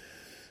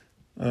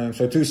 Yeah.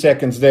 So 2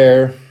 seconds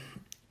there.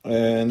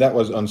 And that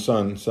was on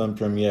Sun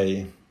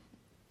Premier.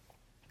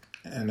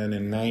 And then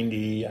in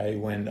 90, I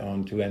went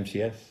on to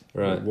MCS.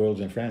 Right.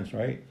 Worlds in France,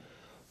 right?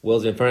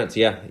 Worlds in France,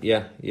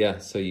 yeah.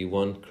 So you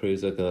won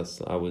Cruiser.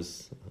 I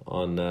was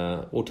on.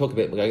 We'll talk a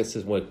bit. I guess this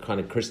is where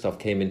kind of Christoph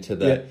came into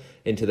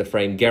the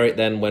frame. Gerrit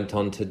then went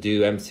on to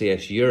do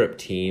MCS Europe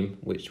team,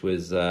 which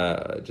was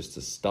just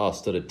a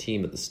star-studded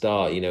team at the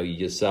start.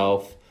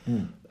 Yourself,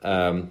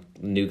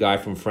 new guy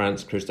from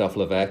France, Christophe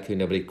Levesque, who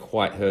nobody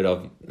quite heard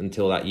of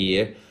until that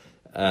year.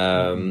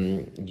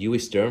 Uwe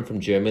Sturm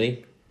from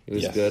Germany. He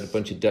was good. A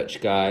bunch of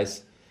Dutch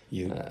guys.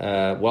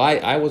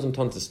 I wasn't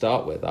on to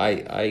start with.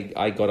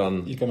 I got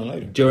on. You got on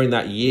later. During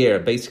that year,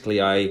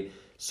 basically, I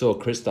saw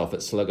Christoph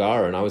at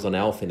Slagara, and I was on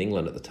Elf in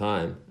England at the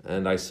time.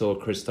 And I saw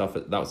Christoph.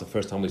 That was the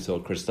first time we saw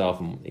Christoph.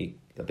 And I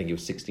think he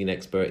was 16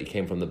 expert. He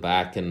came from the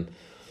back, and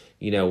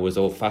was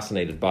all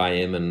fascinated by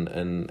him.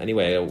 And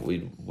anyway,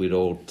 we'd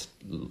all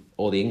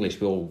the English,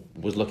 we all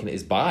was looking at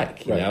his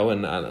bike,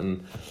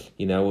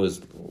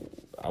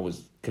 I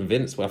was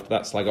convinced after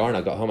that Slagara, and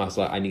I got home, I was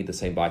like, I need the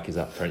same bike as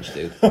that French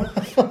dude.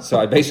 So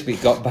I basically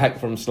got back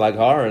from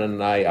Slagara,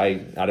 and I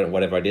don't know,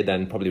 whatever I did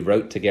then, probably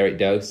wrote to Gerrit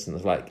Doos and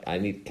was like,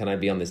 can I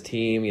be on this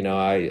team?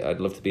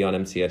 I'd love to be on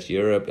MCS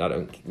Europe. I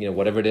don't,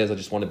 whatever it is, I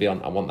just want to be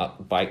on, I want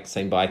that bike,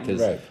 same bike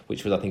as,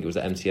 which was, I think it was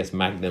the MCS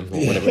Magnum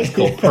or whatever it's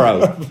called,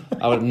 Pro.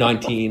 I was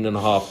 19 and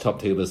a half top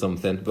tube or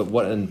something,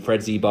 and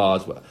Fred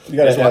Z-Bars. You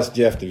got to ask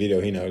Jeff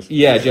DeVito, he knows.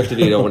 Yeah, Jeff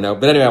DeVito will know.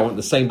 But anyway, I want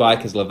the same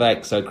bike as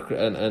Levesque. So,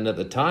 and at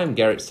the time,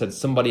 Gerrit said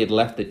somebody had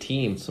left the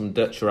team, some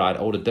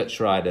older Dutch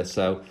rider.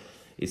 So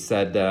he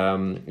said,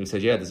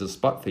 yeah, there's a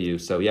spot for you.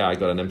 So yeah, I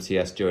got an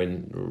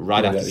MCS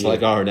right after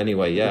Slagara.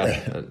 Anyway,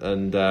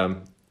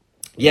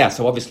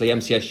 so obviously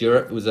MCS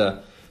Europe was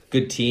a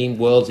good team.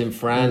 Worlds in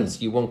France.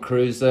 You won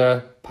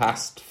Cruiser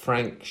past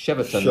Frank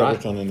Cheverton, right?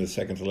 Cheverton in the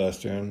second to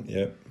last turn.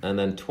 Yep. And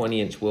then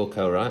 20-inch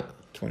Wilco, right?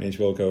 20-inch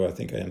Wilco. I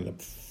think I ended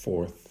up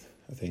fourth.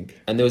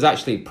 And there was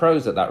actually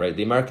pros at that rate.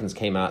 The Americans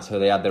came out, so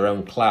they had their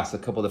own class. A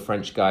couple of the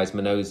French guys,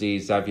 Minosi,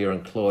 Xavier,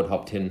 and Claude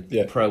hopped in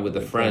pro with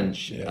the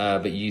French.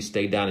 But you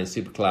stayed down in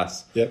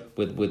superclass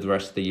with the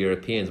rest of the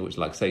Europeans, which,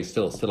 like I say,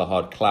 still a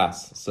hard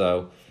class.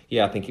 So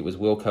yeah, I think it was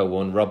Wilco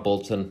won. Rob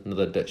Bolton,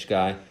 another Dutch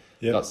guy,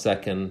 got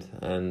second,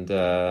 and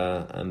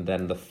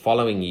then the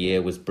following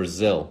year was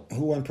Brazil.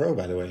 Who won pro,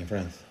 by the way, in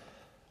France?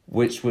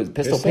 Which was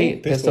Pistol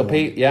Pete. Pistol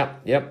Pete.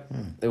 Yep.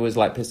 It was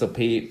like Pistol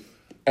Pete.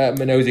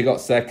 Minosi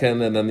got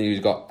second, and then you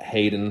got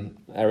Hayden.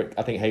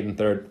 Hayden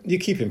third. You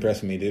keep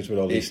impressing me, dude, with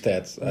all these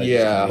stats.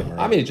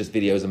 I mean, it's just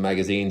videos and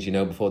magazines.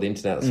 Before the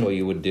internet, that's all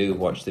you would do: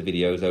 watch the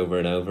videos over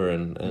and over,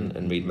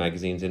 and read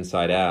magazines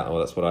inside out. Well,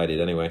 that's what I did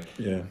anyway.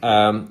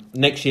 Yeah.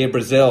 Next year,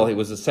 Brazil. It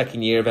was the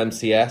second year of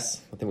MCS.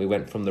 I think we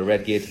went from the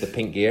red gear to the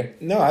pink gear.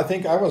 No, I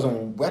think I was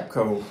on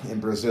Webco in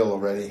Brazil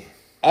already.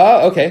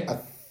 Oh, okay. I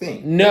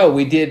think. No,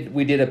 we did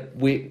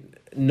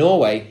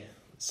Norway.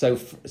 So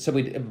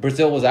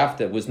Brazil was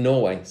after, was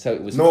Norway. So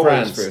it was Norway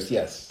France was first,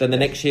 yes. Then the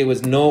next year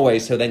was Norway.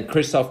 So then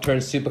Christoph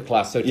turned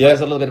Superclass. So tell us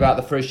a little bit about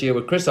the first year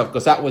with Christoph,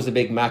 because that was a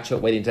big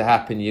matchup waiting to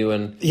happen. You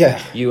and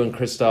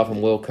Christoph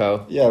and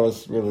Wilco. Yeah, I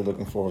was really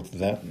looking forward to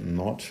that.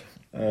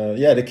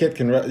 The kid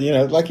can,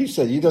 like you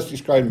said, you just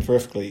described him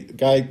perfectly. The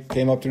guy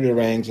came up through the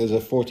ranks as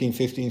a 14,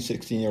 15,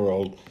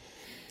 16-year-old,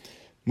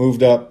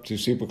 moved up to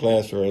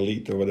Superclass or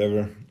Elite or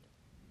whatever,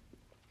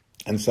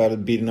 and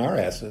started beating our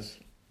asses.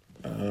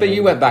 But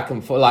you went back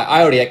and forth. Like,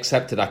 I already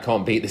accepted I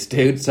can't beat this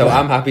dude, so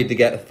I'm happy to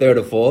get a third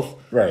or fourth.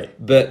 Right.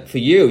 But for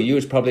you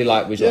was probably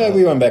like...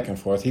 we went back and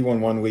forth. He won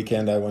one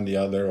weekend, I won the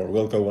other, or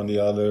Wilco won the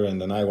other, and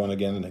then I won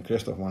again, and then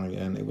Christoph won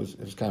again. It was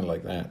kind of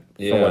like that,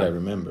 from what I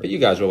remember. But you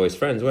guys were always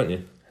friends, weren't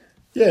you?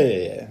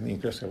 Yeah. Me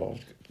and Christoph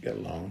always get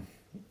along.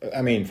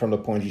 I mean, from the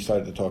point he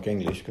started to talk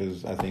English,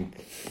 because I think...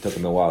 It took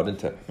him a while,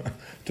 didn't it?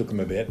 Took him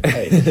a bit.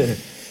 Hey.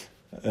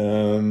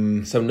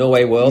 So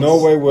Norway Worlds.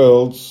 Norway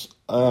Worlds.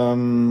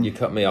 You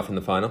cut me off in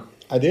the final.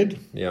 I did?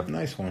 Yeah.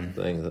 Nice one.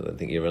 I don't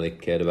think you really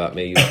cared about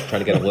me. You were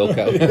trying to get a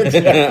Wilco.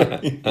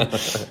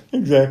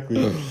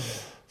 Exactly.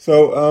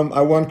 So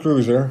I won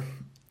Cruiser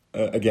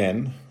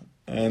again.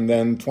 And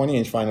then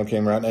 20-inch final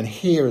came around. And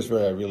here's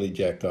where I really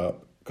jacked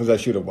up. Because I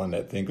should have won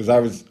that thing. Because I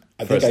was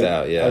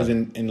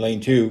in lane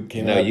 2.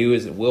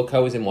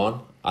 Wilco was in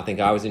 1. I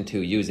think I was in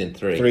 2. You was in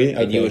 3. 3?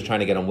 Okay. And you was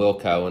trying to get on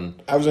Wilco.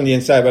 And I was on the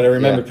inside, but I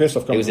remember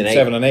Christoph coming from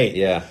 7 and 8.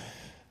 Yeah.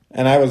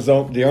 And I was the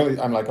only...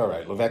 I'm like, all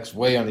right, Levesque's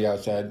way on the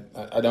outside.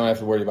 I don't have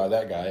to worry about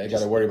that guy. I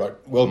got to worry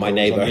about Wilco, my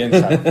neighbor, on the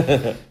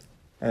inside.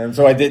 And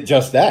so I did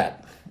just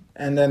that.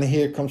 And then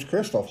here comes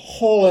Christoph,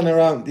 hauling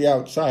around the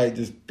outside,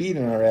 just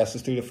beating our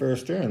asses through the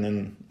first turn.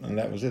 And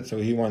that was it. So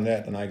he won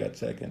that, and I got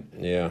second.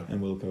 Yeah.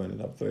 And Wilco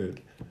ended up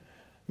third.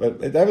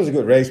 But that was a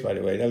good race, by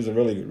the way. That was a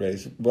really good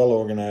race. Well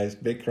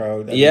organized, big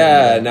crowd.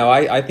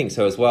 I think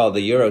so as well.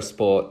 The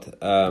Eurosport...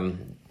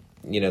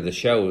 the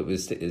show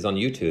is on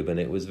YouTube, and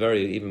it was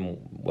very even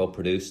well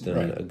produced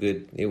and a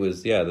good. It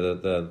was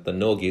the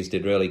Norgies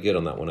did really good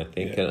on that one, I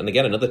think. And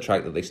again, another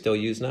track that they still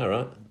use now,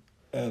 right?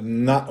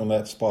 Not on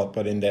that spot,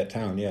 but in that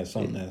town,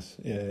 Sandnes.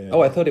 Yeah.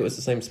 Oh, I thought it was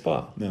the same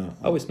spot. No.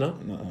 Oh, it's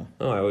not. No.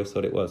 Oh, I always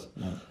thought it was.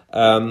 No.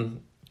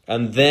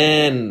 And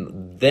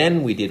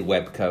then we did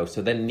Webco.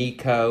 So then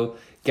Nico.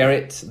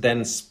 Gerrit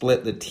then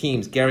split the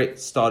teams. Gerrit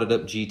started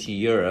up GT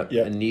Europe,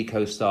 and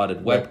Nico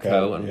started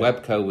Webco. And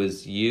Webco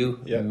was you,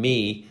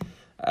 me,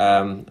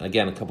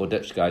 again, a couple of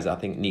Dutch guys. I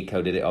think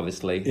Nico did it,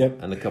 obviously,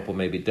 and a couple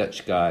maybe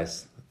Dutch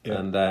guys.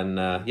 And then,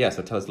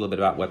 so tell us a little bit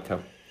about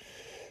Webco.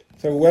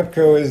 So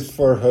Webco is,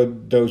 for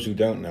those who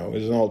don't know,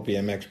 is an old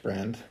BMX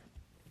brand.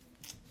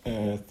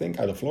 I think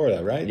out of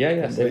Florida, right?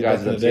 Yeah, same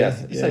guys.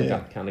 Same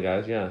kind of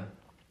guys, yeah.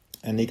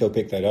 And Nico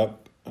picked that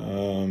up.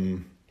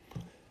 And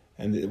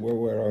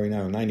where are we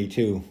now?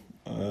 92.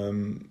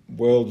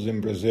 Worlds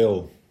in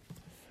Brazil.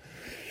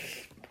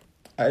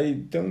 I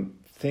don't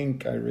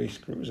think I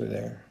raced Cruiser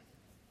there.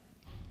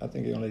 I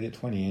think I only did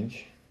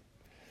 20-inch.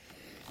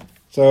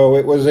 So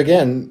it was,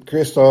 again,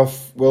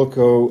 Christoph,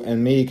 Wilco,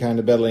 and me kind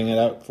of battling it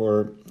out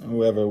for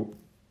whoever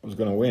was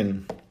going to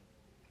win.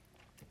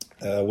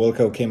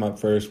 Wilco came up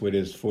first with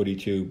his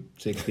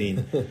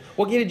 42.16.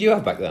 What gear did you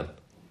have back then?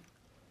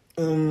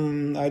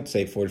 I'd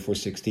say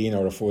 44.16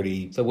 or a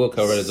 40. So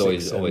Wilco is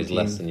always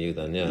less than you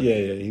then, yeah.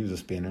 Yeah, he was a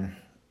spinner.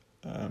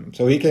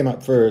 So he came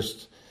up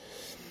first,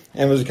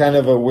 and it was kind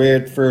of a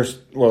weird first.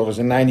 Well, it was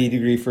a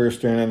 90-degree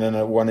first turn, and then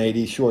a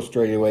 180 short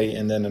straightaway,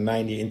 and then a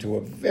 90 into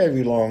a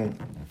very long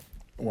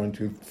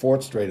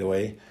 1-2-4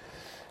 straightaway.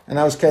 And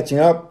I was catching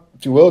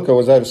up to Wilco. I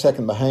was out a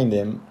second behind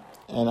him,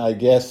 and I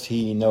guess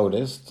he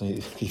noticed.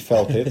 He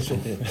felt it. So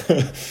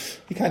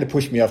he kind of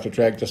pushed me off the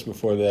track just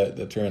before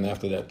the turn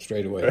after that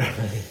straightaway.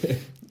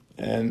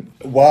 And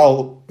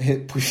while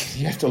you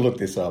have to look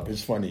this up,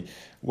 it's funny.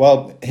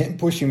 While him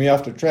pushing me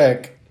off the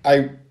track,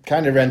 I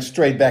kind of ran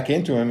straight back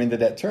into him into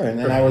that turn.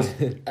 And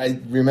I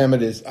remember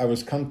this, I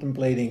was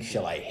contemplating,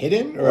 shall I hit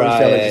him or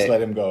shall I just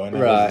let him go? And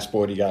I was a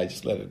sporty guy,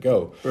 just let it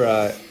go.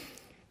 Right.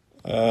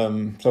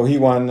 So he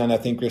won, and I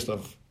think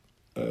Christoph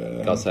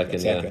got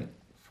second.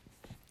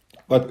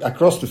 But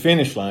across the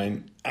finish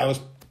line, I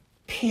was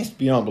pissed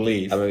beyond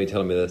belief. I remember you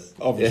telling me this.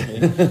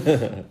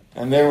 Obviously.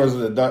 And there was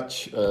the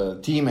Dutch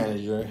team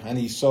manager, and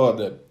he saw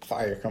the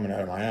fire coming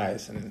out of my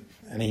eyes,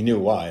 and he knew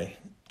why.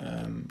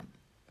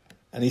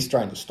 And he's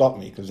trying to stop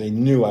me because they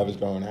knew I was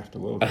going after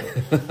Wilco.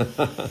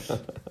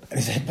 And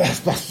he said,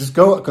 Bas, just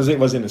go, because it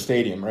was in the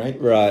stadium, right?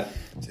 Right.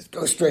 Just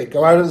go straight,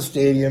 go out of the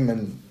stadium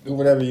and do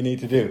whatever you need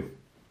to do.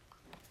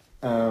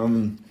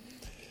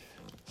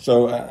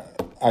 So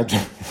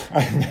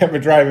I remember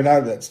driving out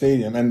of that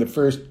stadium, and the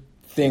first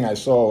thing I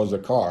saw was a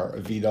car, a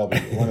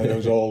VW, one of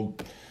those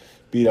old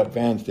beat-up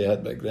vans they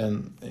had back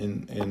then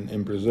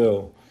in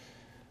Brazil.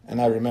 And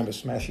I remember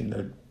smashing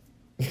the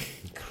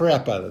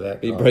crap out of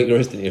that car. You break your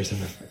wrist in or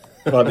something?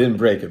 Well, I didn't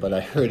break it, but I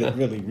hurt it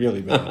really,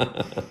 really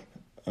bad.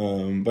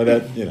 But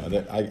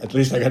at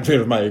least I got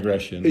rid of my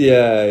aggression.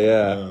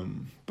 Yeah.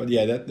 But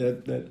yeah,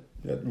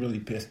 that really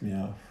pissed me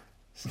off.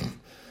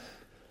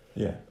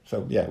 Yeah.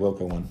 So yeah,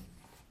 Wilco won.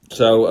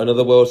 So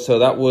another world. So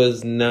that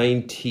was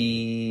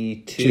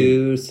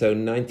 92. So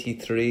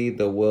 93,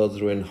 the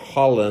worlds were in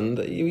Holland.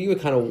 You were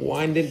kind of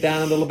winding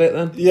down a little bit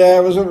then. Yeah,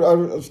 I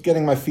was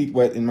getting my feet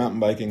wet in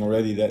mountain biking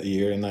already that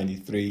year in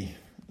 '93.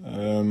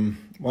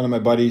 One of my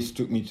buddies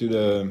took me to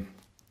the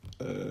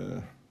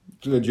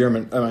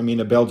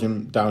a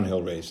Belgian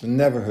downhill race. I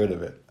never heard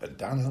of it. A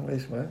downhill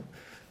race, what?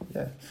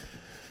 Yeah.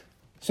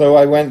 So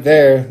I went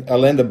there. I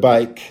lent a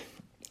bike.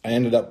 I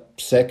ended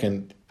up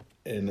second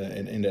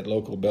in that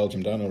local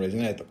Belgian downhill race,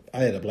 and I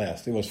had a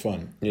blast. It was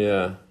fun.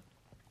 Yeah.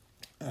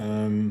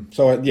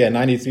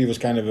 93 was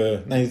kind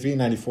of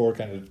 94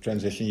 kind of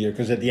transition year,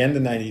 because at the end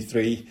of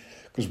 93,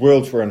 because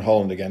Worlds were in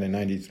Holland again in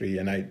 93,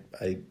 and I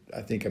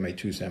think I made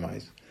 2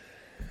 semis.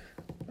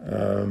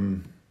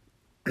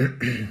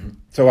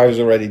 So I was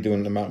already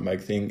doing the mountain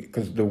bike thing,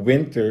 because the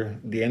winter,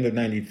 the end of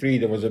 93,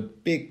 there was a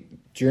big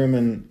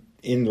German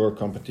indoor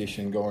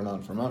competition going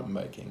on for mountain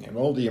biking, and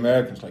all the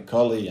Americans like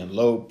Cully and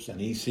Lopes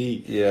and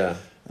EC,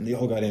 and they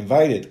all got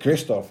invited,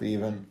 Christoph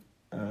even,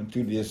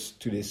 to this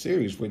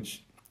series,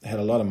 which had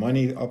a lot of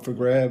money up for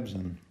grabs,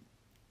 and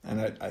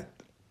I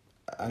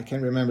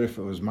can't remember if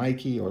it was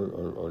Mikey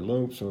or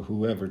Lopes or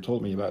whoever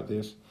told me about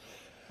this.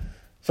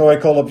 So I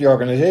called up the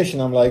organization.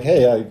 I'm like,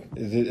 hey,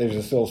 is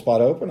there still a spot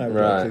open? I would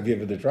like to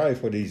give it a try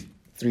for these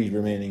 3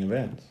 remaining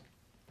events.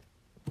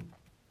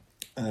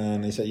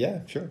 And they said, yeah,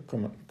 sure,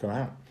 come out.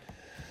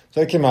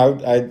 So I came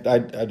out. I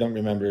don't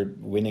remember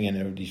winning any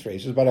of these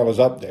races, but I was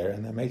up there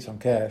and I made some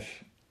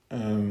cash.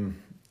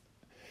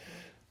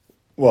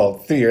 Well,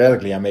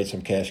 theoretically, I made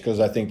some cash because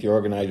I think the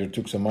organizer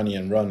took some money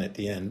and run at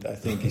the end. I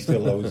think he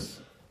still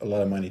owes a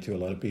lot of money to a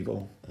lot of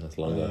people. That's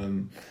long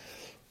ago.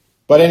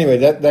 But anyway,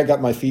 that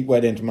got my feet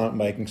wet into mountain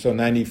biking. So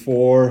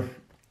 94,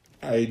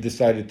 I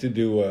decided to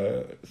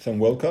do some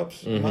World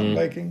Cups mountain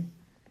biking,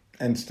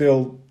 and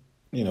still,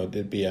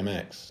 did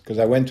BMX, because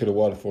I went to the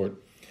Waterford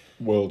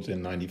Worlds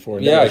in 94.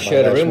 Yeah, I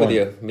shared a room with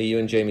you. Me, you,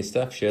 and Jamie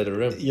Staff shared a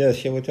room. Yeah,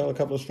 shall we tell a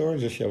couple of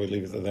stories, or shall we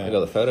leave it at that? I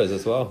got the photos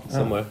as well,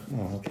 somewhere.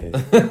 Oh, okay.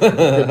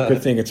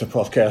 good thing it's a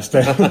podcast.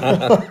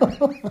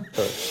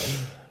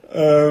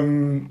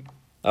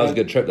 That was a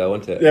good trip, though,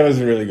 wasn't it? That was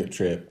a really good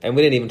trip. And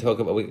we didn't even talk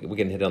about, we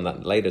can hit on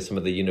that later, some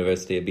of the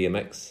University of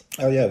BMX.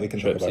 Oh, yeah, we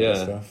can talk about that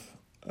stuff.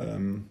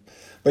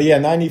 But yeah,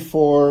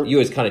 94... You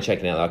was kind of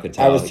checking out, I could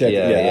tell. I was checking,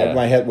 yeah.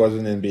 My head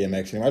wasn't in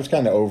BMX anymore. I was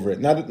kind of over it.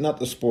 Not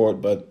the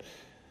sport, but,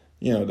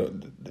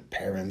 the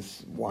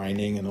parents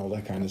whining and all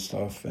that kind of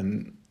stuff.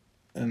 And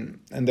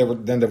there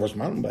was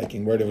mountain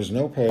biking, where there was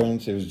no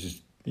parents. It was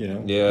just,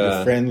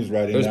 your friends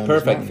riding down. It was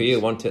perfect for you,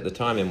 wasn't it? The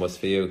timing was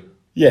for you.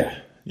 Yeah.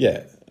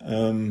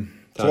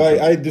 So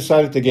I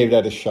decided to give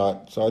that a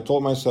shot. So I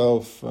told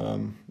myself,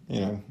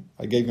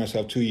 I gave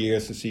myself 2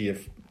 years to see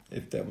if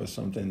that was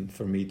something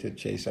for me to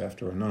chase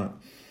after or not.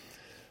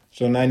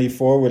 So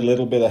 94, with a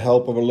little bit of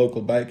help of a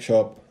local bike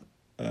shop,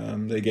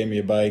 they gave me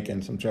a bike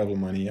and some travel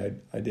money.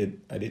 I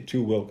did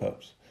 2 World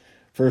Cups.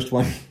 First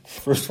one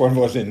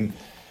was in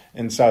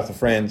south of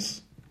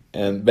France,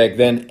 and back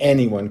then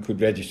anyone could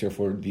register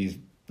for these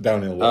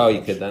downhill World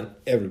Cups. You could then?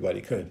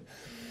 Everybody could.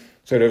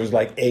 So there was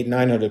like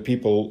 800-900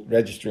 people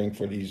registering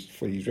for these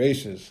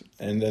races,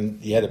 and then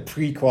you had a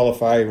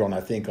pre-qualifier on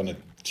a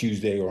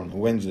Tuesday or on a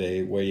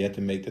Wednesday, where you had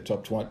to make the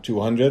top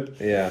 200.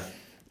 Yeah.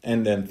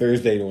 And then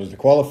Thursday there was the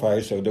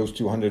qualifier, so those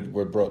 200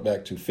 were brought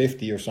back to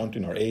 50 or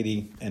something, or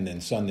 80, and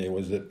then Sunday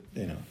was the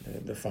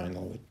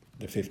final with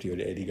the 50 or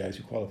the 80 guys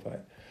who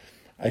qualified.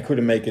 I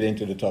couldn't make it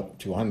into the top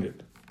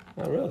 200.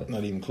 Oh, really?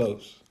 Not even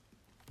close.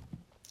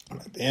 I'm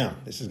like, damn,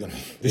 this is gonna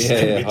be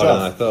hold tough.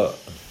 On, I thought.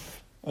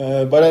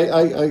 But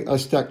I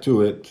stuck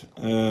to it.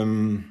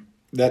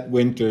 That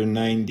winter,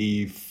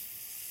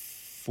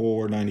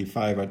 94,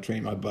 95, I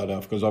trained my butt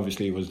off, because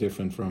obviously it was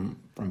different from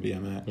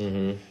BMX.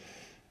 Mm-hmm.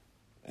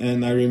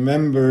 And I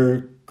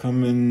remember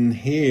coming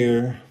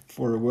here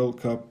for a World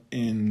Cup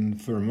in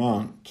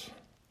Vermont,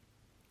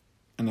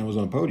 and I was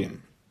on a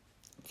podium.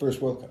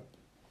 First World Cup.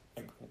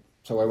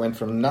 So I went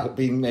from not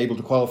being able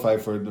to qualify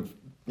for the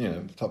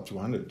top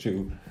 200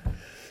 to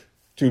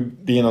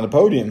being on the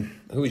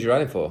podium. Who was you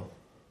riding for?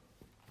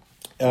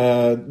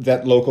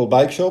 That local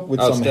bike shop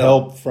with some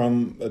help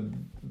from a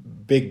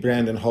big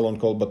brand in Holland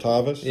called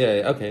Batavus.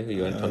 Yeah, okay. Who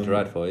you went on to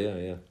ride for,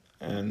 yeah.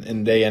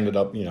 And they ended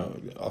up,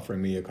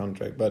 offering me a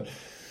contract. But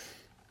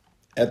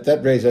at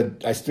that race,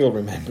 I still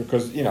remember,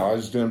 because, I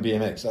was doing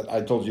BMX.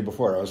 I told you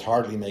before, I was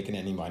hardly making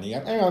any money.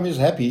 I was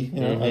happy.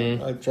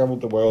 I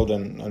traveled the world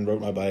and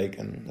rode my bike,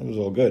 and it was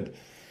all good.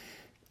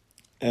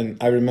 And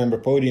I remember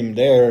podium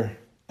there,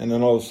 and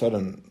then all of a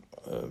sudden,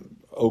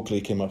 Oakley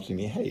came up to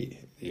me, hey,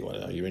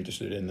 are you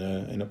interested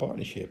in a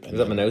partnership? And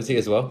was that Minosi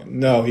as well?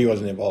 No, he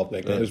wasn't involved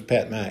back then. It was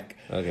Pat Mack.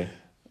 Okay.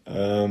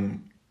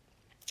 And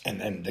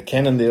the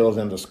Cannondales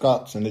and the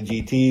Scotts and the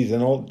GTs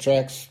and all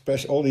tracks,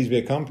 all these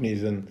big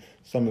companies, and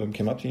some of them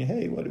came up to me,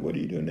 hey, what are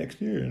you doing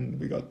next year? And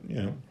we got,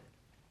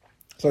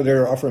 So they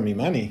were offering me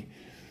money.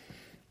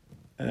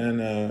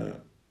 And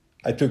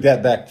I took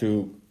that back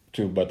to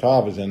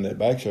Batavus and the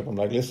bike shop. I'm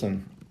like,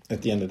 listen,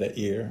 at the end of that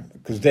year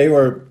because they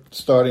were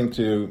starting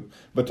to.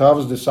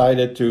 Batavus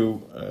decided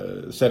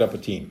to set up a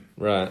team,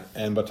 right?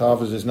 And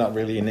Batavus is not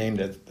really a name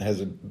that has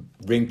a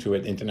ring to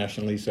it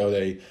internationally, so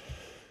they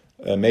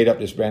made up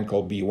this brand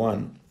called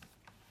B1,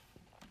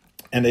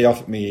 and they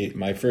offered me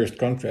my first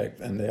contract,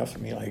 and they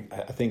offered me like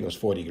I think it was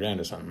 $40,000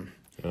 or something.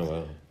 Oh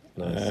wow,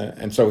 nice.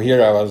 And so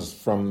here I was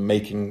from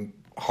making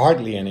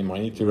hardly any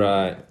money to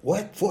right.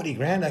 What,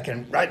 $40,000? I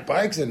can ride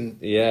bikes and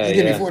yeah, they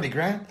give me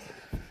 $40,000.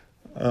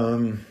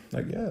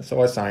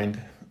 So I signed.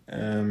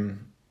 And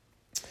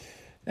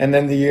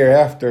then the year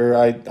after,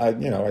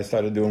 I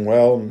started doing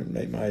well,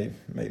 made my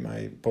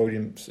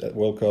podiums at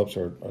World Cups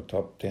or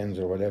top 10s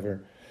or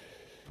whatever.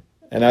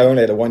 And I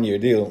only had a 1-year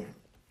deal.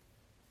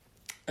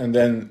 And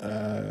then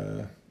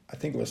I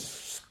think it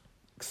was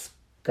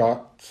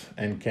Scott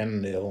and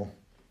Cannondale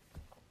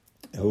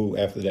who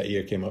after that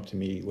year came up to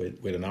me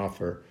with an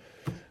offer,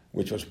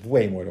 which was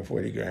way more than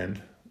 $40,000.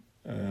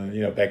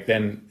 Back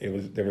then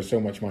there was so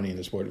much money in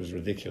the sport, it was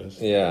ridiculous.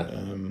 Yeah.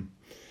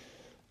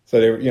 So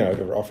they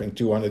were offering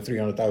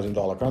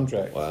 $200,000-$300,000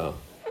 contracts. Wow.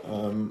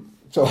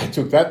 So I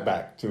took that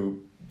back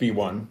to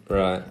B1.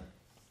 Right.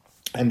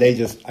 And I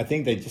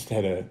think they just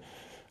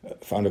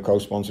found a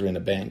co-sponsor in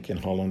a bank in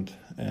Holland,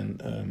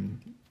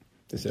 and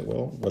they said,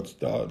 "Well, what's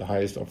the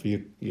highest offer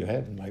you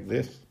had?" And like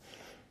this.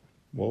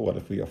 Well, what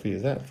if we offer you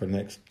that for the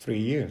next 3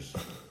 years?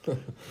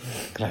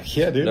 Like,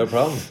 yeah, dude. No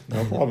problem.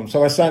 No problem.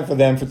 So I signed for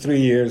them for 3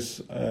 years.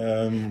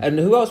 And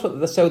who else?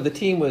 So the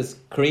team was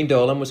Corrine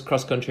Dolan was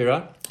cross country,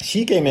 right?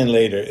 She came in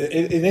later.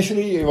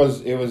 Initially, it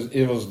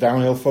was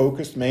downhill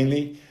focused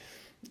mainly.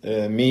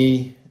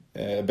 Me,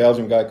 a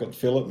Belgian guy called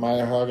Philip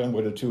Meyerhagen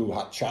were the two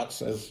hot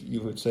shots, as you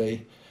would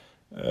say.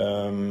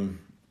 And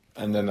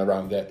then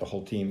around that, the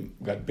whole team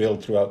got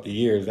built throughout the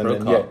years. And Broke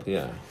then, up,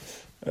 yeah.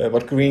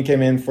 But Corrine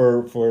came in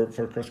for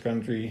cross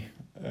country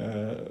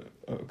a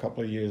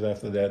couple of years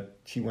after that.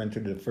 She went to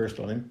the first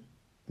Olympic.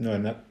 No,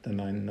 not the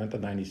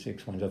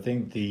 96 ones. I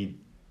think the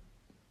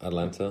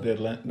Atlanta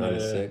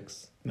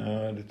 96.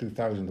 The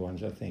 2000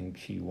 ones. I think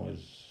she was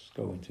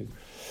going to.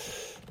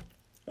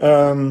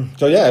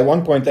 At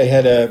one point they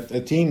had a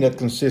team that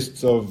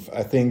consists of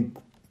I think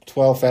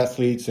 12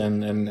 athletes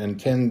and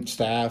 10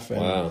 staff.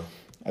 And wow.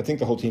 I think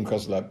the whole team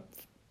cost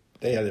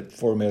they had a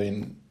 $4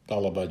 million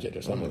budget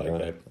or something like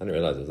that. I didn't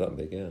realize it was that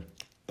big. Yeah.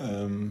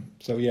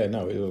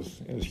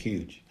 It was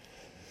huge.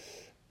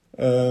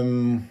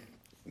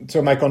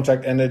 So my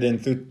contract ended in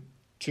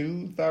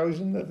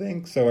 2000, I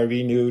think. So I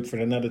renewed for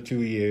another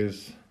 2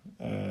 years.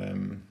 A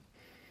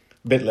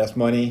bit less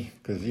money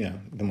because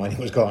the money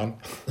was gone.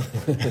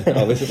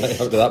 Obviously,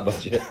 up to that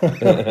budget.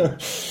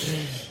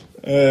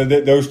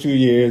 Those 2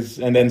 years,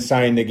 and then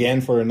signed again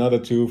for another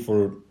 2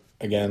 for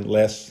again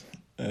less.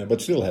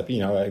 But still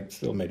happy, I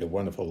still made a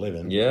wonderful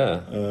living.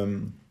 Yeah.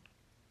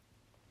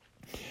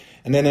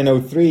 And then in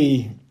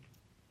 2003,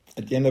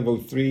 at the end of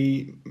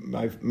 2003,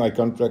 my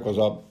contract was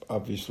up,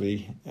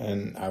 obviously,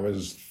 and I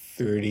was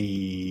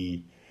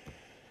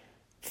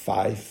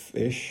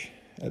 35-ish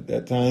at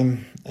that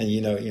time.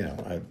 And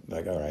I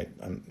like, all right,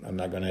 I'm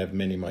not going to have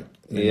many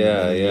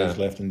years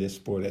left in this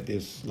sport at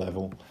this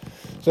level.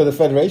 So the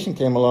federation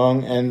came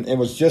along, and it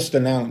was just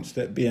announced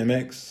that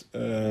BMX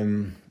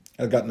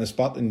had gotten a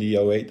spot in the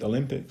 2008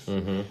 Olympics.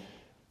 Mm-hmm.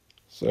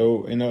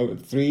 So in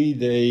 2003,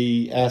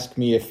 they asked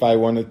me if I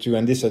wanted to,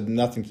 and this had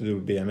nothing to do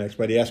with BMX,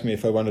 but they asked me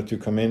if I wanted to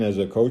come in as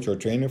a coach or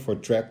trainer for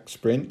track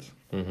sprint.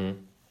 Mm-hmm.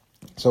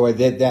 So I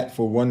did that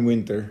for 1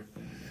 winter,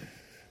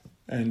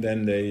 and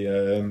then they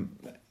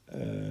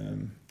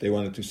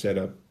wanted to set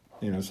up,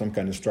 some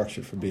kind of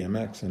structure for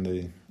BMX,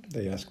 and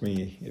they asked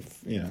me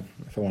if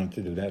I wanted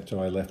to do that.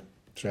 So I left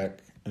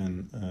track,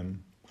 and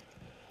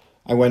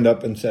I went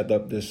up and set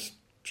up this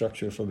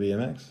structure for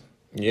BMX.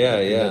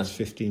 Yeah. That's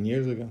 15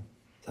 years ago.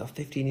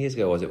 15 years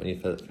ago was it when you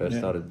first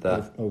started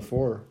that?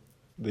 2004,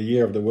 the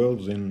year of the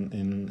Worlds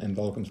in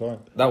Valkenswaard.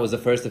 That was the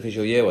first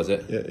official year, was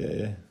it?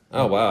 Yeah.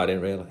 Oh wow, I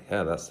didn't realize.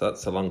 Yeah,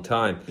 that's a long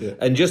time. Yeah.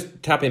 And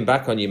just tapping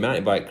back on your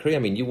mountain bike career, I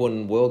mean, you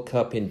won World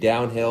Cup in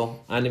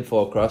downhill and in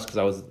four cross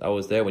because I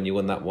was there when you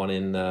won that one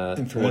in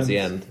towards the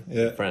end.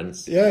 Yeah.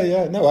 France.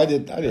 Yeah. No, I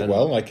did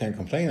well. I can't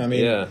complain. I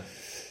mean, yeah.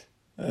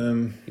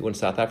 You won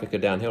South Africa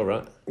downhill,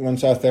 right? Won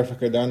South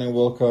Africa downhill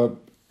World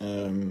Cup.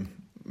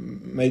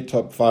 Made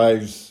top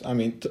fives. I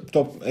mean,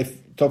 top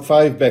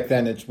five back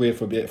then. It's weird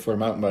for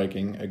mountain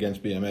biking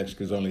against BMX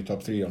because only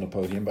top 3 on the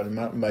podium. But in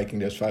mountain biking,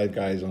 there's 5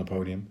 guys on the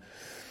podium.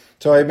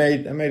 So I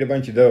made a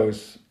bunch of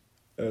those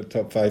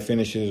top 5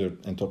 finishes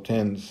and top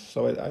 10s.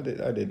 So I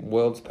did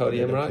World's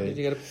podium, right? Okay. Did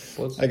you get a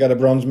World's? I got a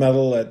bronze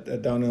medal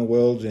at Downhill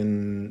Worlds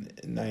in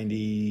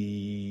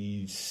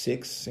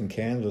 '96 in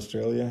Cairns,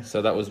 Australia.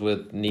 So that was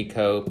with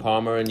Nico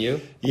Palmer and you.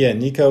 Yeah,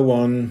 Nico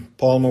won.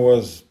 Palmer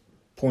was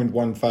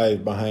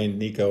 0.15 behind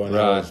Nico, and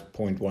I was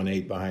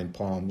 0.18 behind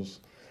Palms.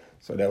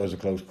 So that was a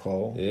close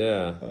call.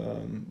 Yeah.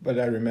 But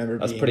I remember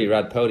that's pretty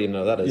rad podium,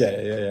 though, that is.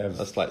 Yeah.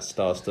 That's like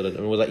star-studded.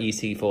 And was that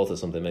EC 4th or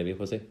something, maybe,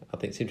 was he? I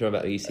think, seem to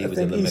remember EC was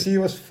in the EC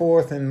was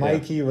 4th, and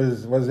Mikey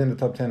was in the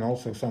top 10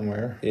 also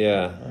somewhere.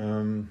 Yeah.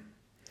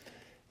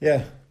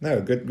 No,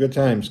 good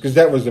times, because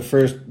that was the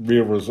first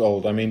real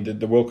result. I mean,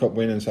 the World Cup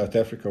win in South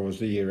Africa was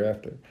the year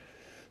after,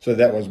 so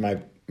that was my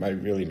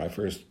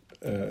first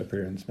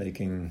appearance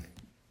making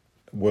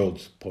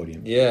world's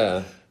podium.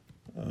 Yeah,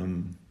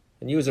 and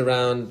you was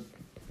around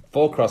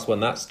four-cross when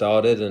that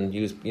started, and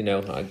you was,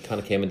 I kind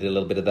of came and did a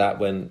little bit of that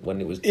when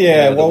it was.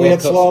 Yeah, well, we had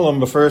Cups. slalom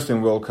the first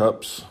in World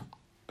Cups,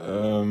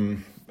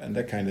 and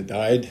that kind of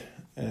died.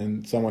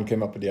 And someone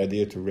came up with the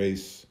idea to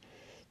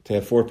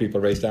have 4 people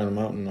race down a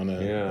mountain on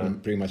a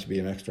pretty much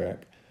BMX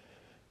track.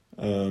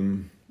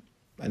 And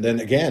then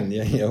again,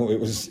 it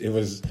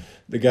was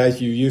the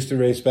guys you used to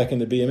race back in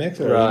the BMX,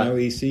 or right.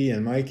 EC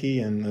and Mikey,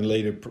 and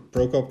later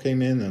Prokop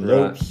came in, and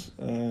Lopes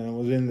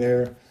was in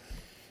there.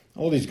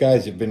 All these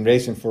guys have been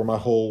racing for my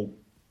whole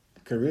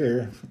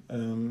career.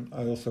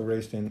 I also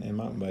raced in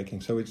mountain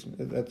biking, so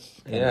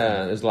that's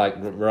it was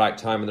like the right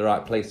time and the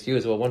right place for you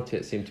as well, wasn't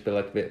it? It seemed to be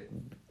like a bit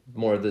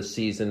more of the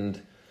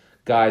seasoned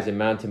guys in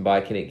mountain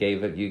biking. It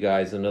gave you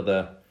guys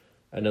another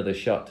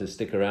shot to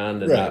stick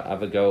around and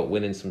have a go at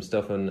winning some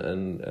stuff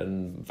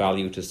and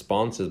value to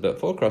sponsors. But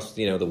four-cross,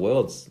 the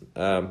Worlds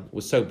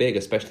was so big,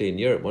 especially in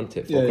Europe, wasn't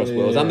it? Four-cross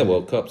Worlds and the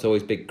World Cups,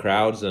 always big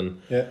crowds,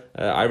 and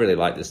I really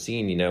liked the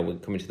scene.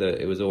 Coming to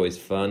it was always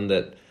fun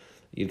that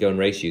you'd go and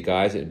race you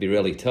guys. It'd be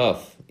really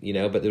tough,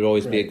 but there'd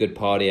always be a good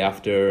party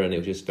after, and it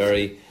was just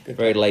very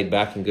laid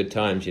back and good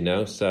times,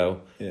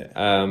 So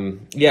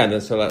and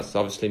then so let's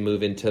obviously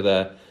move into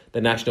the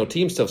national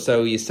team stuff.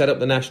 So you set up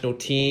the national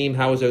team.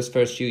 How was those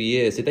first few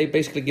years? Did they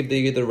basically give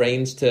you the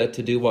reins to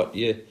do what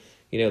the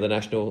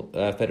national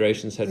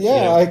federations had?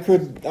 Yeah, I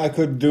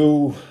could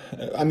do.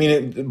 I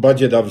mean, the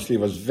budget obviously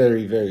was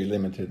very, very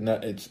limited.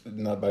 It's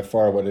not by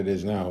far what it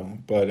is now,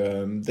 but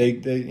they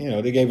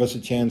gave us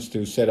a chance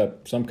to set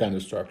up some kind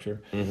of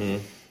structure. Mm-hmm.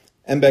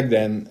 And back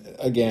then,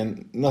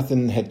 again,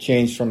 nothing had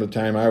changed from the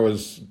time I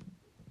was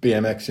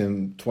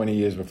BMXing 20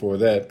 years before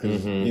that,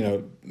 because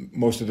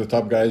most of the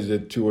top guys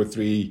did 2 or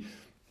 3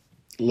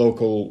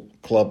 local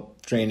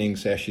club training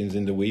sessions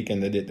in the week,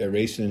 and they did their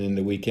racing in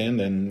the weekend,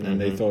 and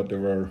they thought they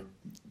were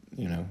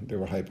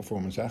high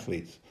performance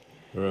athletes,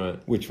 right?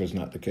 Which was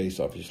not the case,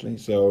 obviously.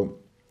 So,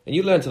 and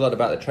you learned a lot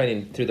about the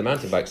training through the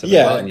mountain bikes.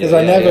 Because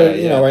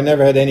I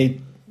never had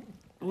any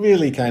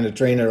really kind of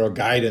trainer or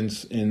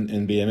guidance in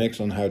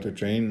BMX on how to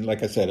train.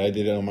 Like I said, I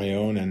did it on my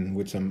own and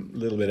with some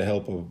little bit of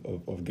help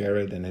of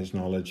Garrett and his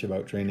knowledge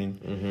about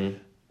training.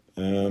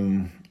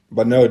 Mm-hmm.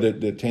 But no,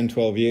 the 10,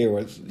 12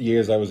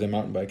 years I was in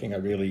mountain biking, I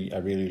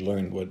really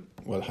learned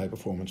what high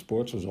performance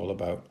sports was all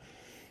about.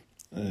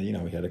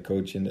 We had a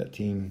coach in that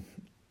team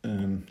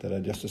that I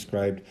just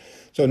described.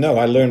 So no,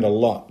 I learned a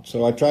lot.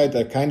 So I tried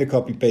to kind of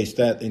copy paste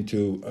that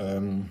into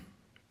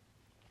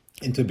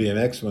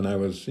BMX when I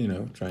was,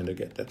 trying to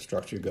get that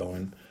structure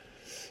going.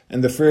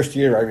 And the first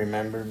year, I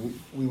remember,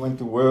 we went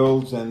to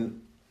Worlds,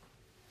 and,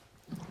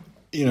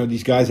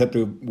 these guys had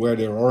to wear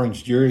their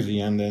orange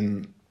jersey, and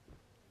then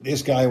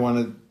this guy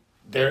wanted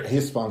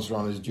his sponsor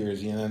on his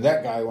jersey, and then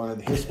that guy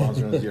wanted his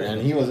sponsor on his jersey,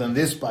 and he was on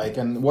this bike,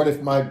 and what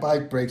if my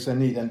bike breaks I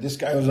need, and this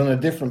guy was on a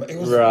different bike.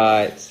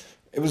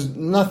 It was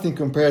nothing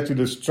compared to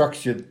the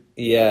structured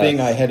thing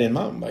I had in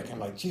mountain bike. I'm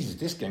like, Jesus,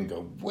 this can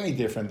go way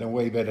different and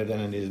way better than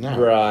it is now.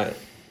 Right.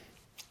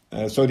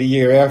 So the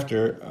year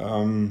after,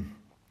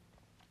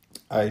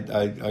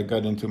 I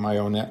got into my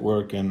own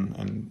network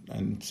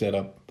and set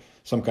up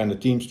some kind of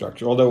team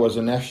structure. Although it was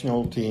a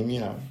national team,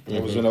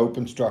 it was an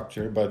open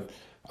structure, but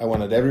I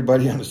wanted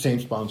everybody on the same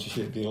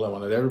sponsorship deal. I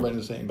wanted everybody on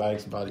the same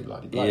bikes, blah,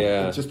 blah, blah.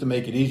 Yeah. Just to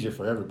make it easier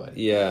for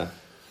everybody. Yeah.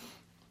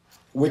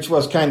 Which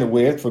was kind of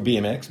weird for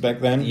BMX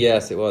back then.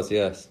 Yes, it was,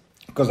 yes.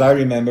 Because I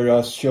remember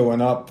us showing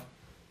up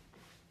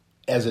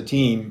as a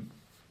team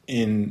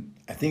in,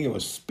 I think it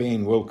was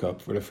Spain World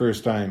Cup for the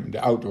first time,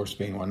 the outdoor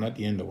Spain one, not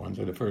the indoor one,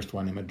 so the first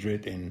one in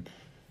Madrid in,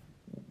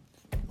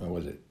 what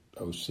was it,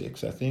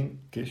 06, I think,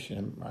 if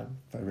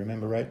I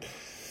remember right.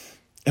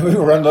 And we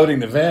were unloading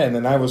the van,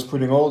 and I was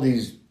putting all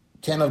these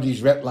 10 of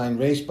these Redline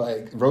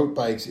road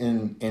bikes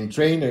in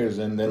trainers,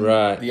 and then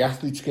the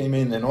athletes came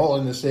in and all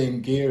in the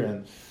same gear,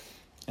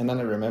 and then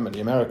I remember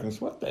the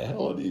Americans, what the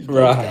hell are these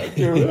guys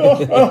doing?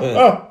 Look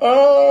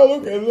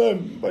at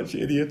them, bunch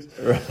of idiots.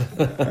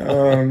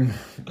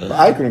 But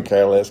I couldn't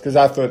care less, because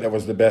I thought that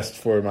was the best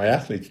for my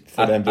athletes,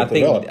 for them to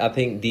develop. I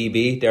think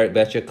DB, Derek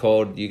Betcher,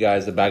 called you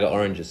guys a bag of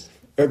oranges.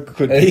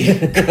 Could be.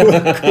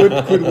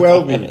 could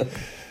well be.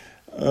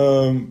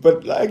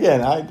 But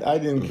again, I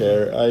didn't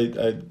care.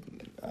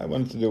 I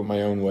wanted to do it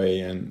my own way,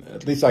 and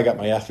at least I got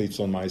my athletes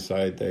on my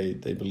side.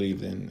 They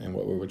believed in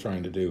what we were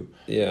trying to do.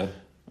 Yeah.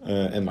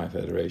 And my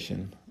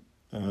federation.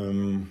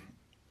 And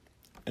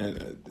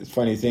it's a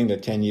funny thing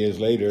that 10 years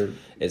later,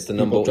 it's the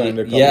number.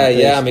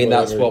 Yeah. I mean,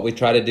 that's what we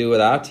try to do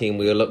with our team.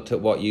 We looked at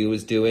what you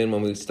was doing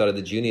when we started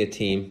the junior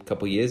team a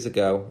couple of years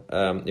ago.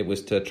 It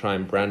was to try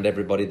and brand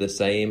everybody the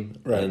same,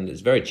 and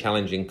it's very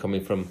challenging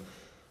coming from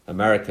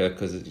America,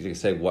 because you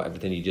say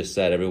everything you just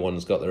said.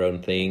 Everyone's got their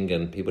own thing,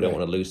 and people don't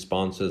want to lose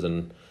sponsors.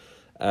 And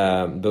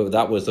but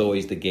that was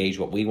always the gauge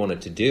what we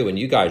wanted to do. And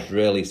you guys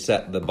really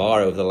set the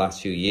bar over the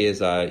last few years.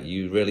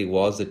 You really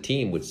was a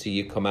team. Would see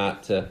you come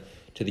out to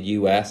to the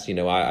US. You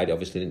know, I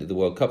obviously didn't do the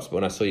World Cups, but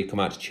when I saw you come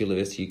out to Chula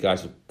Vista, you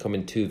guys would come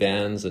in 2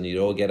 vans and you'd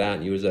all get out,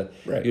 and you was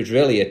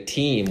really a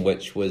team,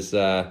 which was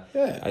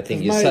I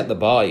think you set the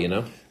bar. You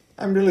know,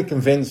 I'm really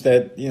convinced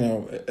that, you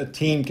know, a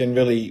team can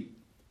really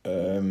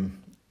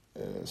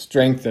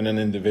strengthen an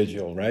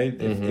individual, right?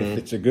 If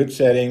it's a good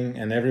setting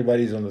and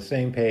everybody's on the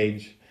same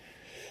page,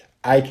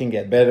 I can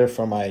get better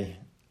for my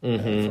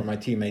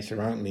teammates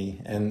around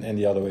me, and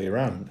the other way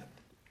around.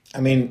 I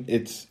mean,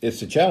 it's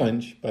a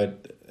challenge,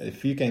 but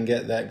if you can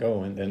get that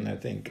going, then I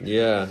think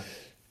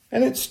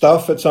And it's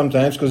tough at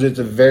sometimes because it's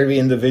a very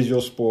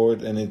individual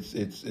sport, and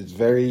it's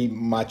very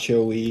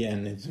macho-y,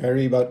 and it's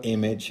very about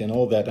image and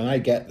all that, and I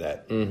get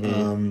that.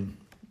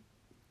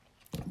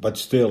 But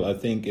still, I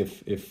think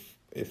if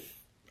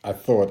I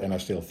thought, and I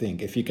still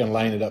think, if you can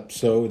line it up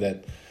so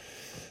that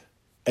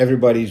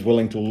everybody's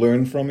willing to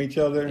learn from each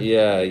other,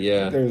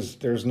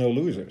 there's no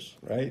losers,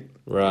 right?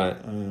 Right.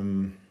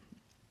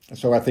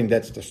 So I think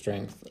that's the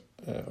strength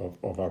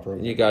of our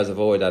program. You guys have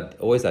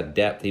always had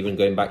depth, even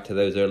going back to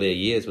those earlier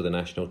years with the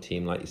national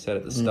team, like you said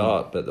at the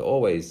start. But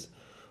always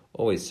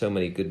so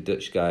many good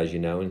Dutch guys, you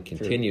know, and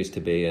continues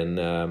to be. And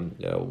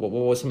what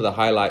were some of the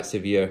highlights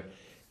of your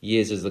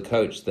years as the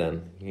coach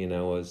then? You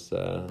know, as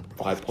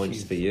high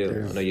points for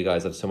you. I know you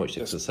guys have so much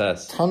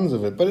success. Tons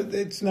of it, but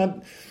it's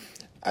not.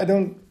 I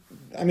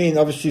mean,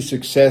 obviously,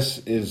 success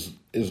is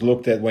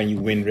looked at when you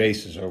win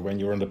races or when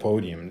you're on the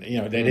podium. You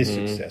know, that is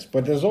success.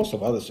 But there's also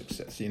other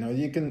success. You know,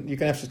 you can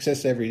have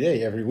success every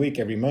day, every week,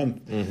 every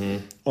month,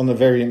 on a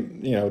very,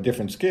 you know,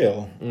 different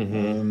scale.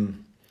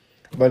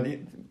 But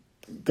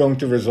going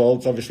to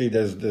results, obviously,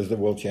 there's the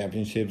World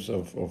Championships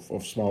of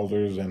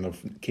Smulders and of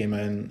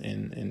Kimmen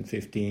in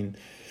 15.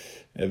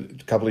 A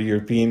couple of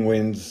European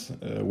wins,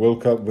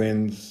 World Cup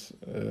wins.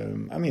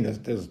 I mean,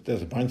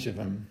 there's a bunch of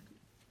them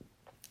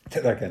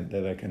that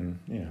I can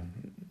you know,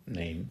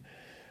 name.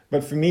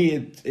 But for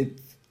me,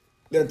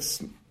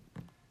 that's,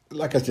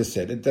 like I just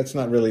said, that's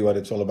not really what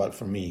it's all about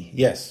for me.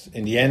 Yes,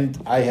 in the end,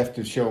 I have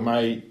to show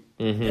my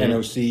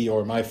NOC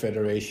or my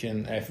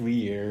federation every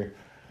year,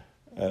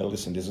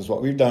 listen, this is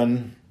what we've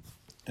done,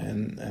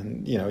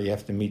 and you know, you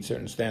have to meet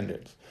certain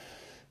standards.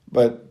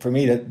 But for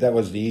me, that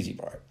was the easy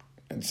part.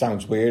 It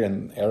sounds weird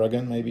and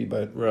arrogant, maybe,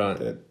 but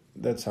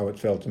that's how it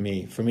felt to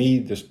me. For me,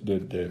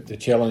 the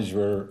challenge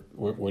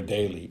were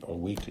daily or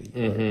weekly,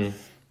 or,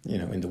 you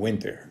know, in the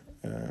winter.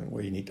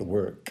 Where you need to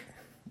work,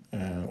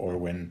 or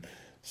when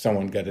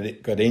someone got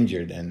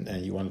injured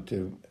and you wanted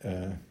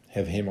to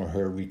have him or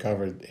her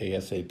recovered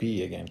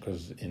ASAP again,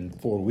 because in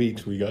 4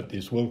 weeks we got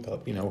this World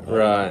Cup, you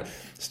know,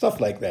 stuff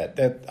like that.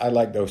 That I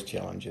like those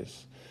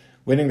challenges.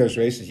 Winning those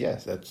races,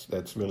 yes,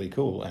 that's really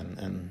cool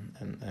and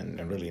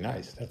really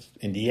nice. That's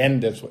in the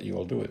end, that's what you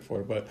all do it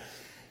for. But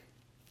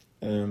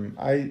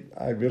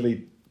I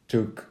really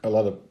took a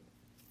lot of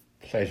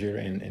pleasure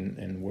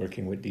in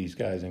working with these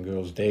guys and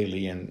girls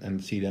daily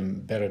and see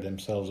them better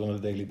themselves on a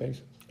daily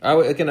basis.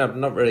 I've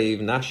not really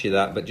even asked you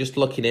that, but just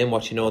looking in,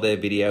 watching all their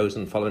videos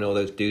and following all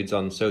those dudes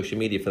on social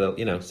media for the,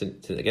 you know,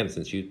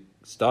 since you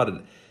started,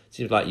 it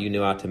seems like you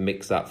knew how to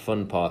mix that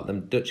fun part.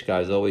 Them Dutch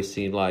guys always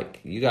seemed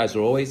like, you guys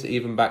were always,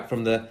 even back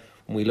from when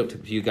we looked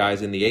at you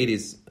guys in the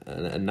 80s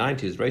and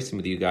 90s racing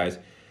with you guys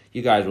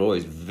were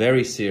always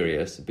very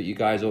serious, but you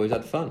guys always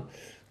had fun.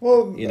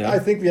 Well, you know? I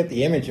think we had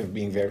the image of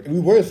being we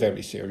were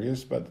very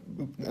serious,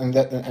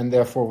 and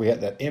therefore we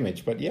had that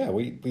image. But yeah,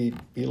 we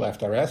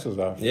laughed our asses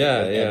off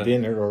at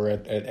dinner or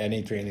at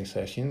any training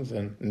sessions,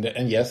 and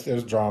yes,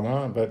 there's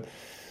drama, but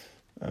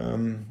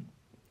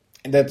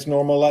that's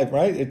normal life,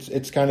 right?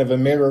 It's kind of a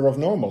mirror of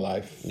normal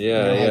life.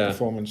 High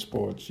performance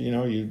sports. You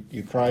know,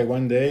 you cry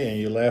one day and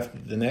you laugh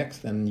the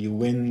next, and you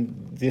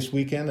win this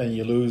weekend and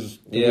you lose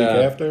the week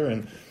after,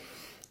 and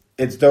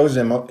it's those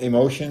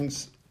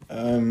emotions.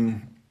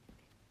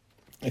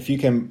 If you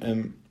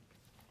can,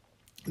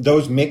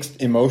 those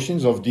mixed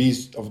emotions of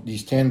these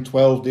 10,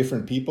 12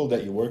 different people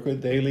that you work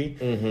with daily,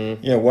 you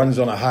know, one's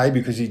on a high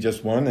because he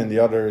just won, and the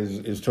other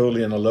is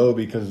totally on a low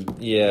because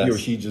he or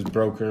she just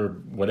broke her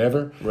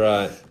whatever.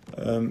 Right.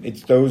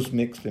 It's those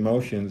mixed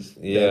emotions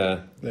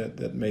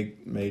that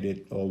made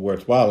it all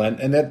worthwhile,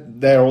 and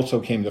that there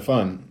also came the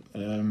fun.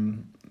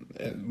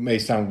 It may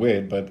sound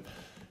weird, but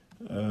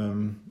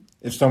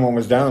if someone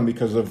was down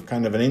because of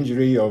kind of an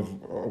injury or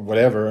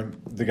whatever,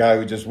 the guy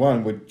who just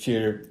won would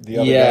cheer the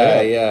other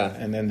guy up.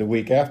 And then the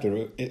week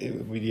after, it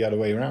would be the other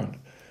way around.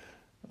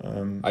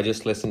 I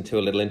just listened to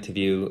a little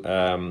interview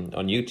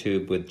on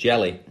YouTube with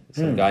Jelly.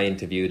 Some guy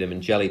interviewed him,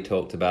 and Jelly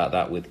talked about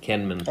that with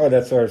Kenman. Oh,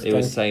 that's our He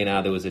was saying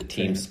how there was a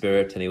team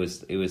spirit, and he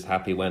was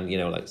happy when, you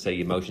know, like say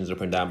emotions are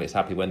up and down, but he's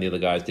happy when the other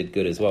guys did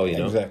good as well, you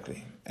know?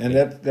 Exactly. And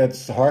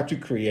that's hard to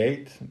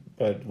create,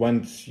 but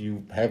once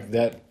you have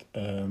that...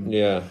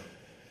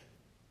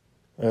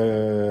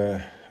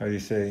 how do you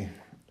say,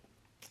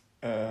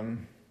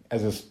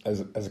 as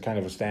a kind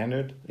of a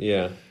standard,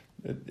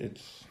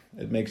 it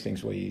makes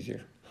things way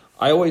easier.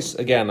 I always,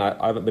 again,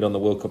 I haven't been on the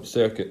World Cup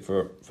circuit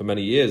for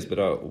many years, but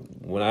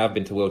when I have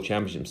been to World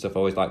Championship stuff, I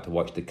always like to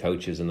watch the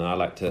coaches, and I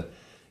like to,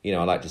 you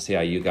know, I like to see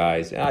how you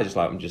guys. I just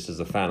like, just as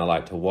a fan, I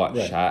like to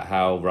watch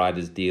how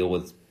riders deal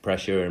with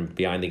pressure and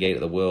behind the gate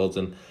of the Worlds.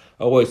 And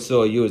I always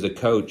saw you as a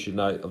coach,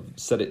 and I've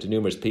said it to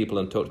numerous people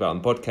and talked about it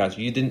on the podcast.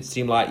 You didn't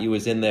seem like you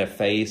was in their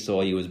face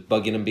or you was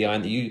bugging them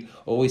behind. You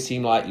always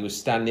seemed like you was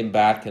standing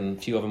back, and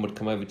a few of them would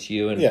come over to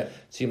you, and it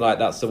seemed like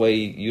that's the way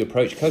you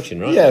approach coaching,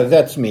 right? Yeah,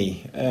 that's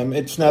me.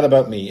 It's not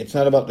about me. It's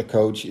not about the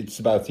coach. It's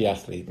about the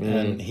athlete,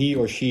 and he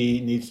or she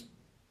needs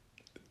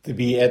to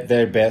be at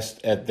their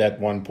best at that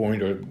one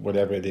point or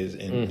whatever it is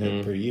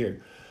in per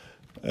year.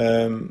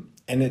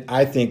 And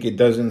I think it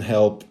doesn't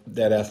help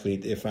that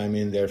athlete if I'm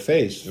in their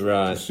face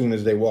as soon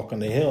as they walk on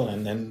the hill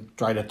and then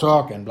try to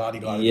talk and blah, blah,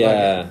 blah.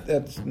 Yeah.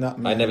 That's not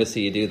my... I never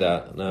see you do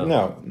that, no.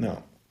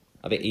 No.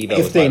 I think Evo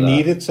if they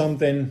needed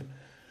something,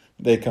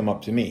 they come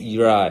up to me.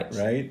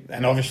 Right.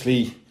 And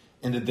obviously,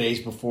 in the days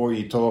before,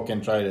 you talk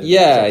and try to...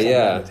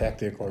 a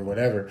tactic or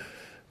whatever.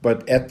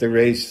 But at the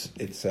race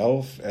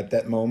itself, at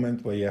that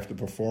moment where you have to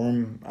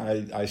perform,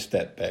 I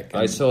step back.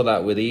 I saw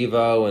that with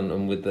Evo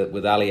and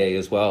with Allier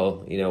as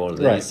well. You know,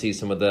 you see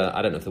some of the,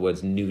 I don't know if the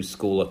word's new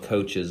school of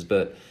coaches,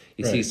 but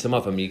you see some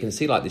of them, you can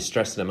see like they're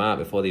stressing them out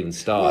before they even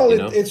start. Well, you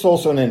know? It's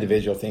also an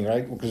individual thing,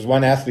 right? Because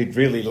one athlete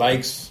really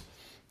likes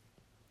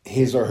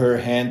his or her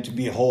hand to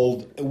be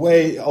held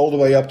all the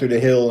way up to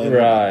the hill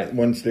and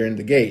once they're in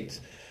the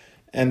gate.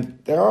 And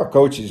there are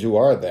coaches who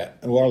are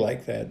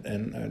like that,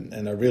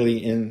 and are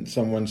really in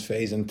someone's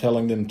face and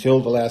telling them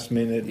till the last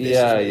minute, this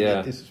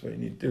is what you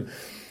need to do.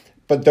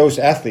 But those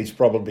athletes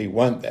probably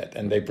want that,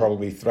 and they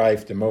probably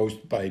thrive the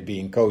most by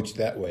being coached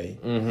that way.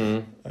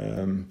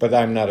 Mm-hmm. But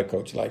I'm not a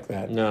coach like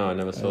that. No, I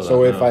never saw that.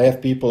 So if I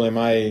have people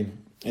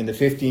in the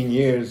 15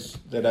 years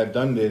that I've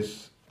done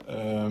this,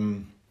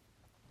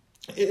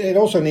 it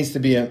also needs to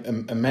be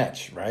a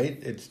match, right?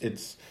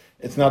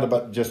 It's not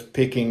about just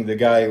picking the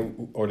guy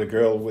or the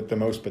girl with the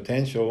most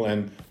potential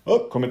and,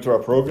 come into our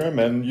program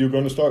and you're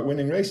going to start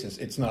winning races.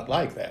 It's not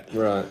like that.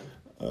 Right.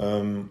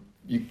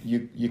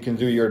 You can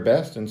do your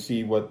best and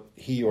see what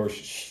he or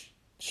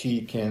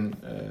she can,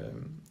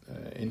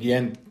 in the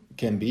end,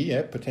 can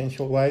be,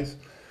 potential-wise.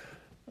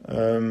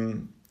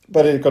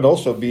 But it could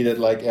also be that,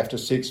 like, after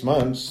 6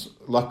 months,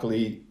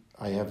 luckily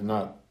I have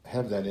not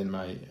had that in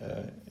my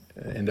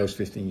in those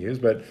 15 years,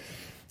 but...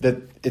 that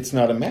it's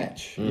not a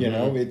match, you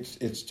know,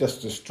 it's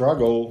just a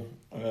struggle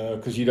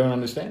because you don't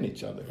understand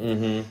each other.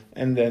 Mm-hmm.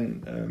 And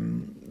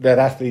then that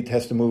athlete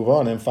has to move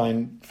on and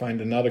find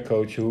another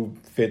coach who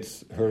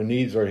fits her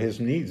needs or his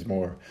needs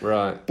more.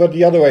 Right. But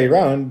the other way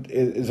around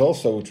is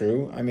also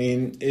true. I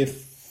mean,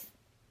 if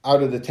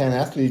out of the 10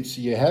 athletes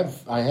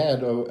I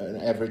had an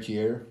average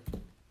year,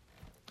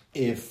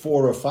 if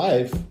 4 or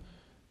 5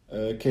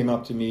 came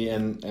up to me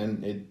and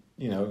it,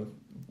 you know,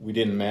 we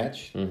didn't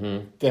match,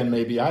 then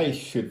maybe I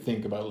should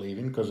think about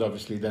leaving, because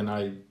obviously then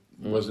I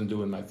wasn't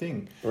doing my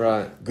thing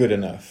good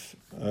enough.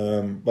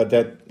 But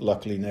that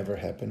luckily never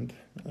happened.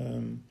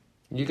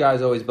 You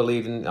guys always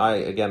believed in,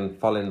 again,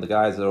 following the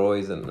guys that are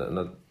always, and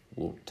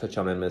we'll touch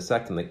on them in a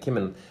second, that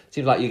Kimmin,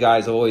 seems like you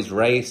guys always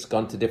raced,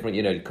 gone to different,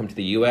 you know, come to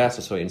the US,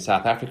 I saw you in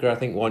South Africa, I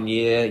think, one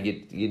year,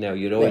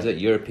 you'd always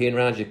at European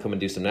rounds, you'd come and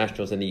do some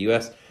nationals in the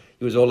US.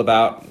 It was all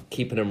about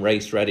keeping them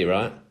race ready,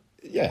 right?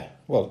 Yeah,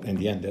 well, in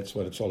the end, that's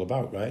what it's all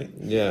about, right?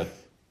 Yeah.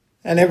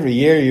 And every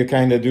year you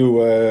kind of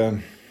do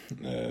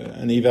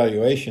an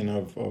evaluation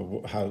of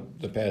how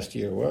the past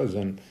year was.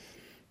 And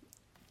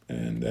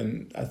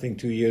then I think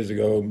 2 years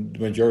ago, the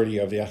majority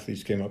of the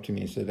athletes came up to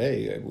me and said,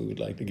 hey, we would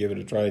like to give it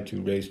a try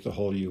to race the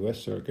whole US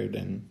circuit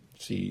and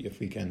see if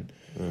we can,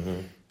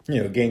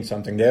 you know, gain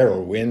something there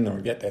or win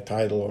or get that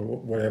title or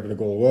whatever the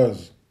goal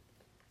was.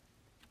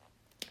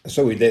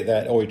 So we did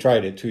that, we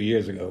tried it 2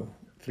 years ago.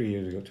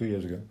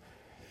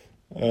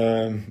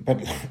 But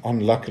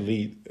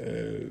unluckily,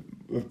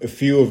 a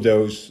few of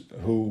those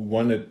who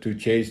wanted to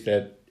chase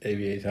that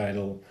AVA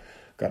title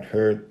got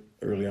hurt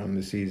early on in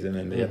the season,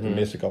 and they had to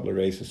miss a couple of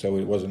races, so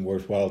it wasn't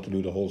worthwhile to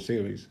do the whole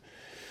series.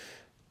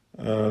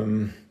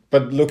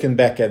 But looking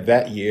back at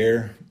that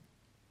year,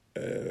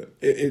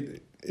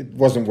 it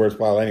wasn't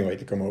worthwhile anyway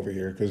to come over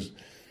here, because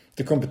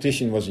the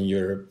competition was in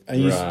Europe,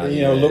 and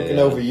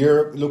over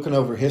Europe, looking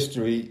over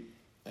history,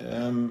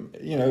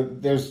 you know,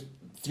 there's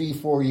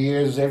 3-4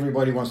 years,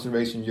 everybody wants to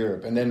race in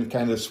Europe, and then it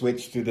kind of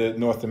switched to the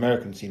North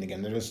American scene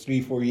again. There was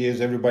 3-4 years,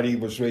 everybody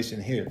was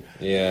racing here.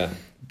 Yeah.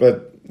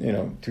 But, you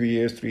know, 3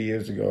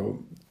 years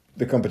ago,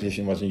 the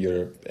competition was in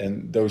Europe,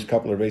 and those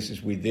couple of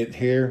races we did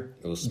here,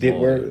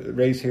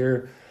 race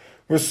here,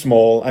 were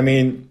small. I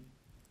mean,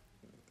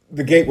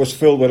 the gate was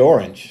filled with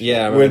orange.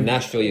 Yeah, with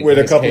Nashville, with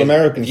a couple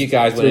Americans. You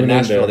guys were in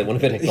Nashville; they want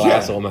a bit of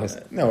glass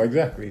almost. No,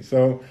 exactly.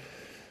 So,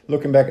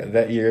 looking back at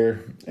that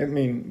year, I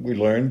mean, we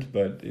learned,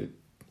 but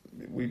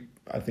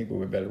I think we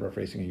were better off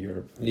racing in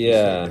Europe.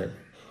 Yeah.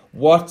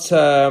 What's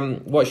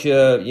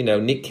your, you know,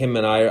 Nick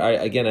Kimmin,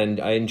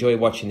 I enjoy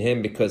watching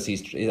him because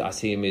I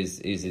see him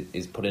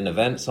is putting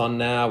events on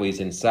now. He's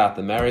in South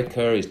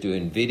America. He's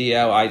doing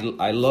video.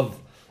 I love,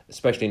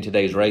 especially in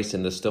today's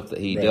racing, the stuff that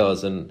he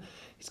does, and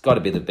he's got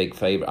to be the big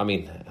favorite. I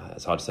mean,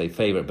 it's hard to say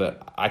favorite,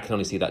 but I can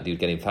only see that dude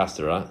getting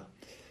faster, right?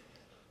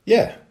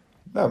 Yeah.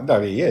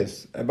 No, he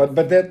is. But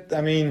that,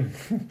 I mean,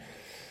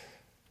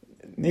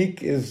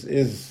 Nick is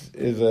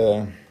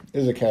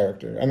a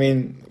character. I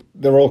mean,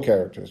 they're all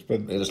characters,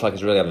 but It looks like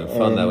he's really having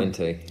fun, though, isn't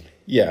he?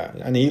 yeah,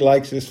 and he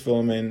likes this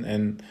film,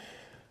 and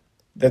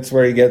that's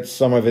where he gets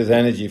some of his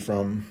energy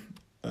from.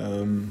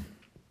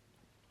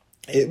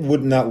 It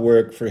would not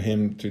work for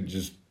him to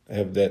just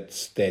have that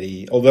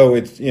steady. Although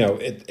it's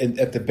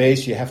at the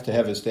base you have to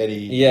have a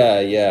steady,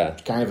 Yeah.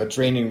 kind of a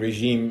training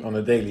regime on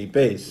a daily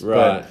basis,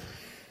 Right. But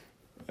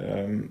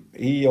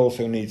he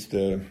also needs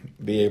to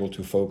be able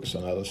to focus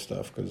on other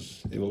stuff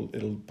because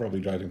it'll probably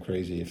drive him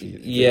crazy if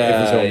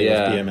it's only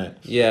with BMX.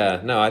 Yeah.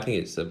 No, I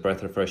think it's a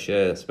breath of fresh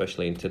air,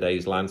 especially in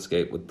today's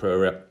landscape with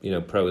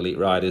pro elite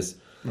riders.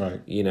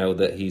 Right.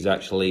 That he's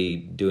actually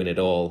doing it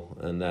all,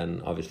 and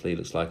then obviously it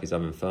looks like he's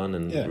having fun,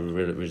 and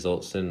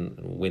results in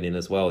winning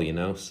as well.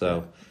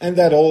 So and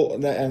that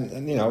all,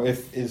 and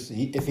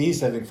if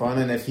he's having fun,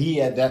 and if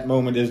he at that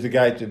moment is the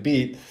guy to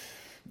beat,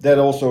 that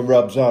also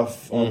rubs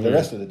off on the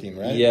rest of the team,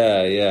 right?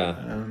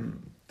 Yeah.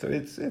 So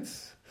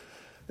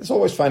it's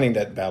always finding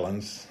that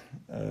balance.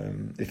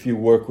 If you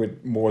work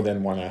with more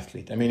than one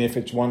athlete, I mean, if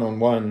it's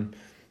 1-on-1,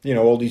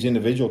 all these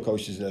individual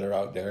coaches that are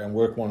out there and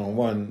work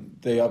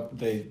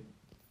 1-on-1,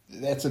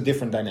 that's a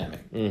different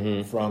dynamic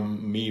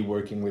from me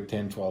working with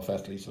 10, 12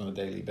 athletes on a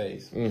daily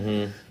basis.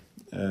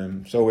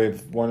 So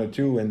if one or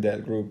two in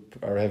that group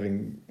are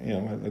having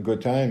a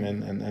good time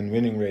and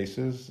winning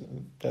races,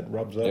 that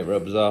rubs off. It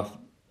rubs off.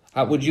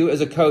 How would you,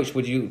 as a coach,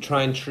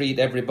 try and treat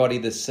everybody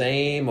the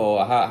same,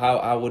 or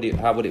how would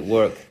it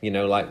work?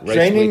 Like race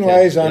training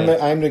wise, weekend?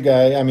 I'm the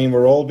guy. I mean,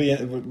 we're all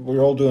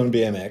doing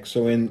BMX.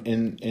 So in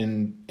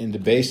the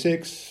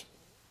basics,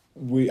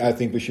 I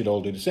think we should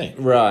all do the same.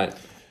 Right.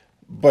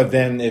 But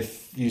then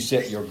if you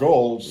set your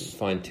goals,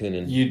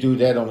 fine-tuning, you do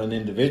that on an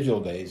individual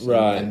basis.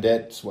 Right. And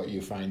that's what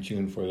you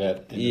fine-tune for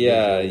that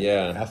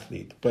individual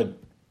athlete. But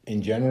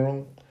in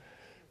general,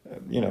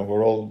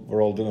 we're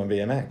all doing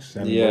BMX.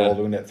 And we're all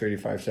doing that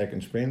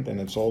 35-second sprint, and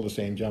it's all the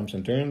same jumps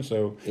and turns.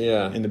 So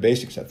in the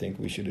basics, I think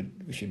we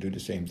should do the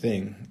same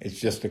thing.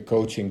 It's just the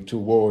coaching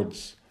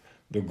towards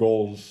the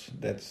goals.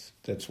 That's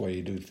why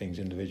you do things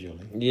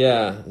individually.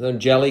 Yeah. Then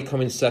Jelly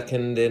coming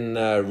second in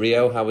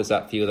Rio. How was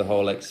that for you? The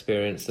whole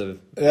experience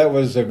of that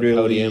was a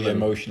really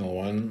emotional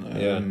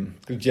one.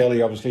 Because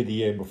Jelly, obviously, the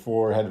year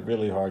before had a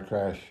really hard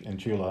crash in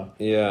Chula.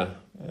 Yeah.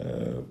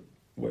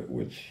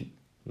 Which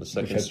the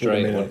second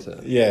straight, wasn't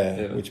it?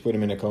 Yeah, which put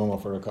him in a coma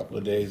for a couple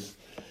of days.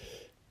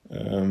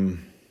 And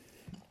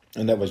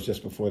that was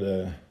just before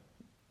the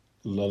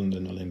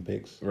London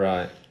Olympics.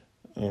 Right.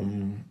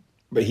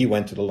 But he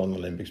went to the London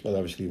Olympics, but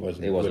obviously he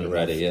wasn't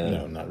ready. Yeah,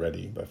 no, not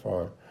ready by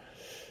far.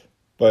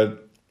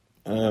 But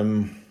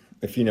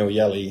if you know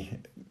Jelly,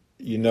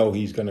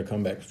 he's going to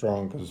come back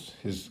strong because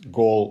his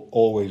goal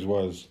always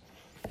was,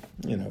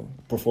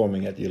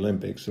 performing at the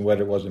Olympics, and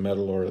whether it was a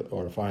medal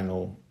or a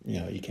final,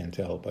 you can't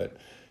tell. But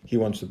he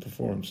wants to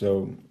perform.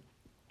 So,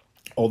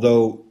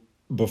 although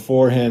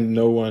beforehand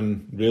no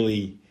one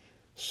really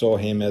saw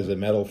him as a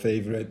medal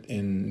favorite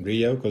in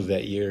Rio, because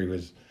that year he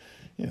was,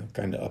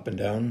 kind of up and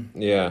down.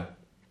 Yeah.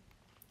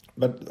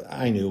 But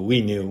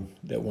we knew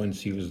that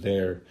once he was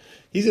there,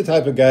 he's the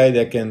type of guy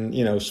that can,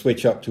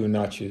 switch up 2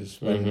 notches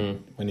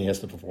when he has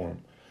to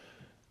perform.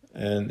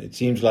 And it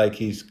seems like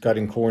he's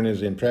cutting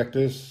corners in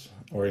practice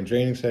or in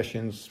training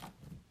sessions,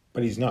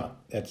 but he's not.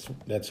 That's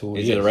who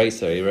he is. He's a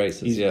racer. He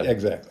races.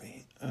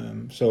 Exactly.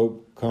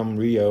 So come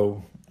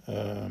Rio,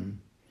 and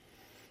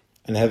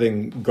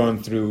having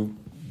gone through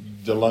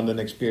the London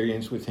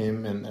experience with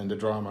him and the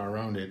drama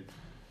around it.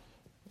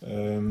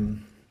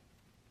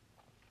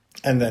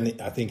 And then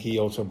I think he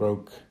also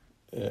broke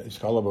his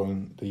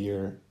collarbone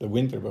the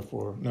winter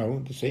before. No,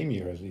 the same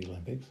year as the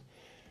Olympics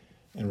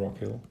in Rock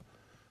Hill.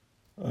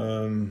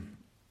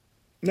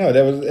 No,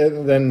 that was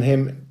then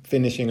him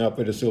finishing up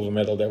with a silver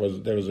medal. That was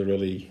a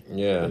really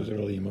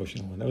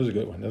emotional one. That was a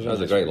good one. That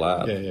was a great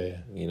lap. Yeah.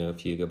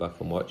 If you go back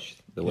and watch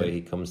the way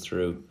he comes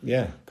through.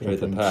 Yeah, coming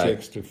from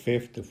 6th to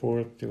 5th to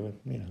 4th to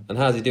And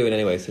how's he doing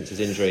anyway since his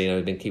injury?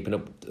 I've been keeping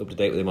up to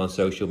date with him on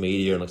social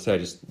media, and like I said, I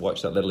just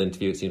watched that little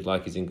interview. It seems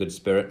like he's in good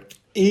spirit.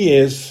 He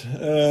is.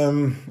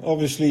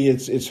 Obviously,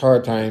 it's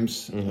hard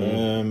times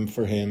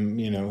for him.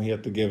 He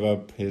had to give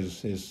up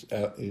his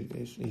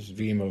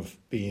dream of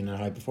being a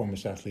high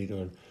performance athlete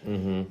or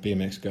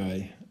BMX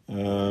guy.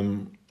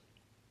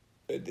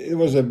 It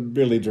was a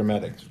really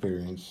dramatic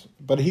experience,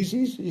 but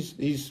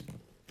he's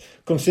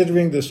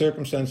considering the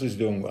circumstances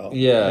doing well.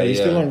 Yeah, he's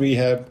still on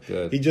rehab.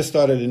 Good. He just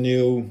started a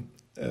new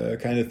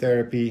kind of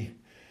therapy,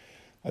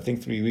 I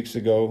think 3 weeks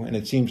ago, and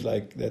it seems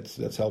like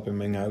that's helping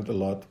him out a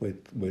lot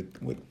with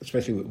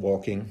especially with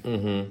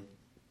walking.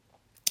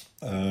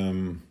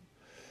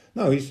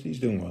 No, he's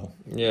doing well.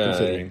 Yeah,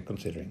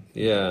 considering.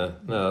 Yeah,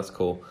 no, that's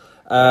cool.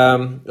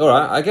 All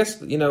right, I guess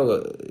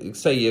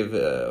say you've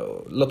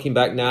looking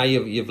back now,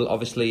 you've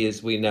obviously,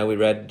 as we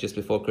read just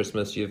before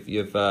Christmas,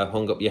 you've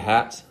hung up your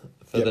hat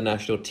for the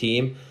national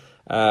team.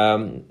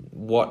 Any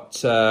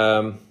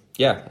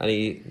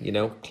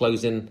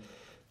closing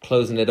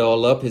closing it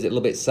all up? Is it a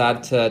little bit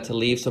sad to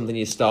leave something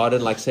you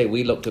started? Like, say,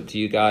 we looked up to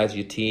you guys,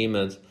 your team,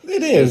 and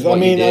it is. I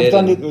mean, I've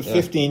done it with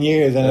 15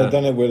 years, and I've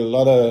done it with a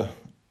lot of,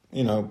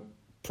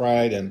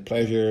 pride and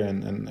pleasure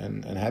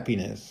and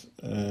happiness.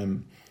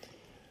 I'm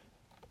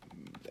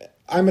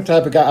a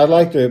type of guy, I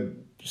like to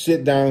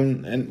sit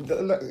down, and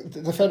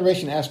the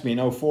Federation asked me in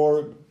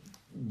 2004,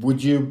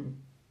 would you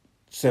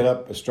set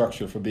up a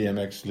structure for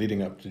BMX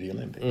leading up to the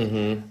Olympics?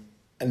 Mm-hmm.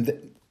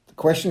 And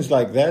questions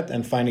like that,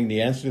 and finding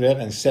the answer to that,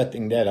 and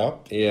setting that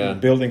up,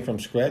 building from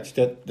scratch,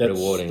 that's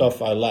rewarding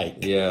stuff I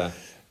like. Yeah.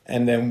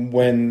 And then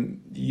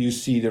when you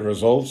see the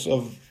results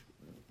of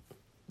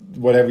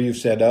whatever you've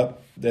set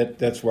up,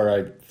 that's where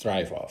I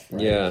thrive off.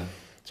 Right? Yeah.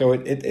 So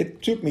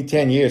it took me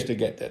 10 years to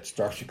get that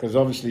structure, because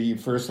obviously you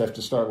first have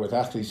to start with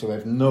athletes who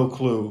have no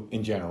clue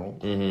in general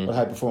what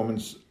high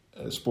performance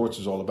sports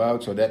is all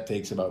about. So that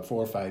takes about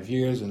 4 or 5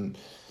 years, and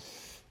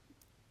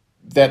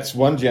that's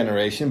one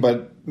generation.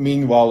 But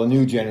meanwhile, a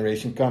new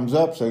generation comes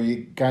up, so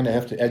you kind of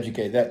have to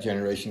educate that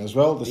generation as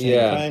well at the same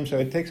time. So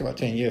it takes about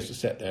 10 years to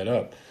set that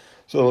up.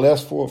 So the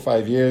last 4 or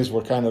 5 years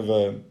were kind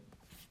of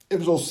it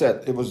was all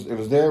set. It was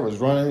there. It was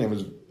running. It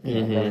was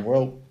running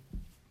well.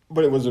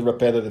 But it was a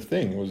repetitive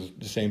thing. It was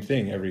the same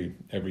thing every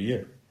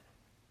year.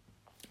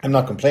 I'm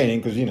not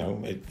complaining, because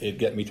it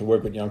got me to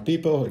work with young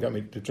people. It got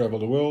me to travel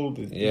the world.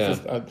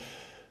 I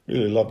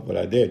really loved what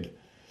I did.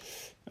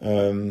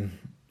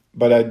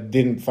 But I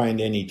didn't find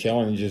any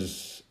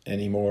challenges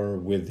anymore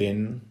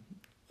within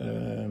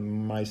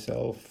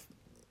myself,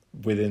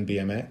 within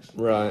BMX.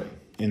 Right.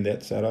 In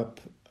that setup.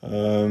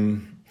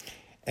 And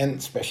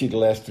especially the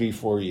last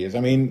 3-4 years. I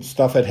mean,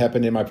 stuff had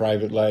happened in my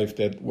private life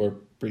that were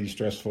pretty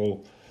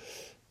stressful.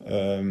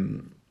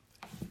 And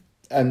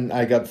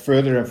I got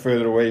further and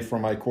further away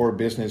from my core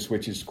business,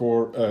 which is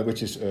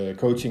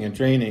coaching and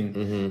training.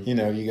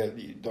 Mm-hmm. You got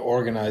the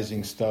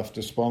organizing stuff,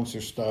 the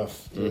sponsor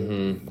stuff,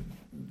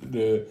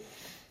 the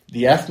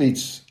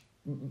athletes.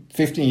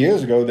 15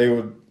 years ago, they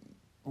would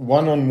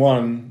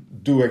one-on-one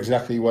do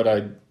exactly what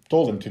I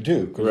told them to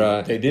do,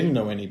 because they didn't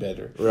know any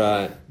better.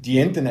 Right.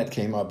 The internet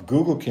came up,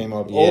 Google came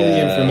up, all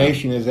the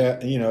information is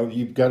that,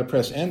 you've got to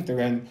press enter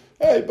and,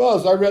 hey,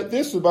 Buzz, I read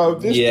this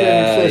about this training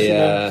session.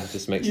 And,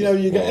 just makes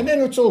and then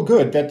it's all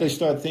good that they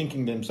start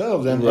thinking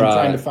themselves and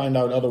trying to find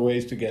out other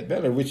ways to get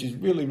better, which is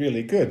really,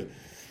 really good.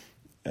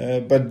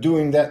 But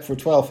doing that for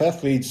 12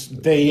 athletes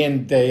day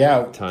in, day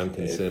out. Time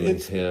consuming,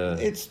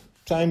 It's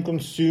time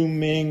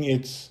consuming,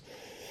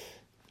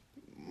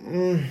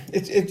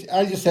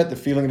 I just had the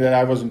feeling that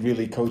I wasn't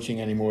really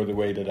coaching anymore the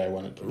way that I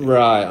wanted to.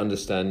 Right,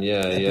 understand,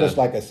 And plus,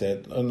 like I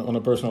said, on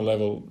a personal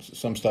level,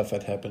 some stuff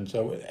had happened.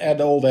 So add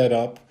all that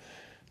up,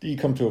 you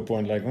come to a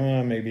point like,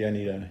 maybe I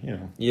need to,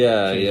 change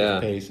the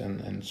pace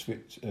and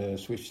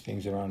switch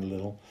things around a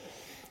little.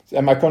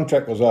 And my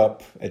contract was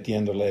up at the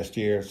end of last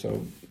year,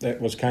 so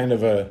that was kind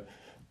of a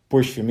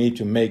push for me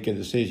to make a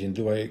decision.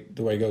 Do I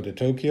go to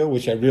Tokyo,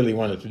 which I really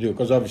wanted to do,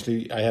 because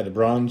obviously I had a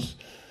bronze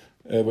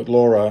with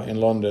Laura in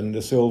London,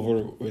 the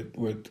silver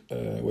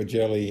with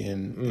Jelly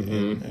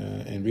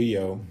in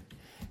Rio,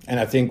 and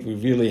I think we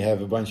really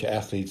have a bunch of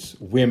athletes,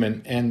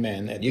 women and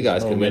men. You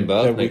guys can win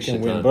both. That we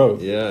can win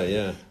both.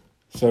 Yeah.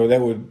 So that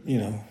would,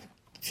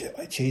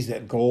 I chase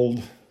that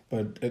gold,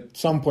 but at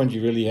some point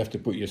you really have to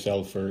put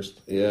yourself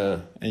first. Yeah.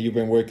 And you've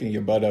been working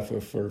your butt off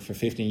for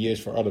 15 years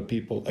for other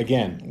people,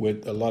 again,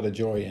 with a lot of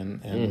joy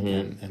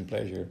and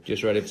pleasure.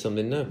 Just ready for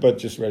something new. But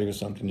just ready for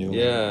something new.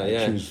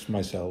 Yeah. Choose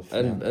myself.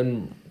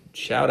 And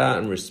shout out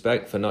and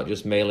respect for not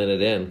just mailing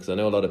it in, because I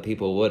know a lot of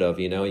people would have,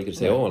 you could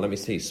say, let me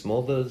see,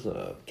 Smothers,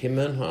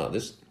 Kimman,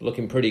 this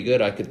looking pretty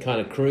good. I could kind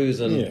of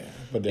cruise and...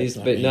 But that's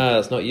not no,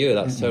 that's not you.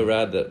 That's so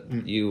rad that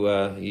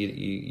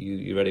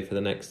you're ready for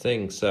the next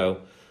thing.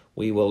 So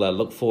we will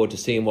look forward to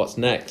seeing what's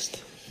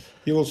next.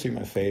 You will see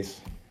my face.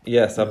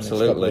 Yes,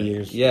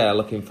 absolutely. Yeah,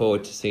 looking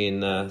forward to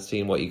seeing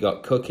what you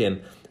got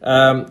cooking.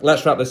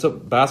 Let's wrap this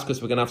up, Bas,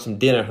 because we're going to have some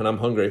dinner and I'm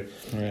hungry.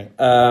 Right.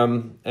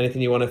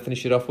 Anything you want to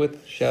finish it off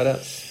with? Shout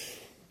outs?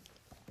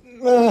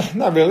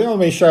 Not really.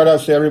 Only shout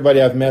outs to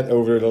everybody I've met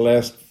over the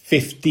last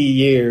 50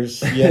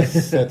 years.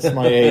 Yes, that's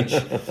my age.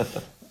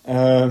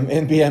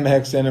 In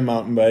BMX and in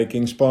mountain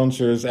biking,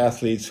 sponsors,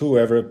 athletes,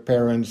 whoever,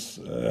 parents.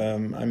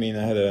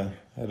 I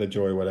had a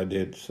joy what I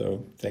did.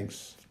 So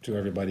thanks to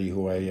everybody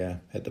who I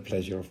had the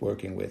pleasure of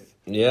working with.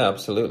 Yeah,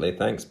 absolutely.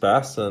 Thanks,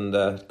 Bas, and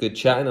good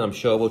chatting. I'm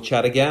sure we'll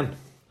chat again.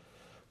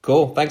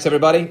 Cool. Thanks,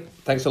 everybody.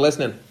 Thanks for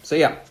listening.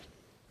 See ya.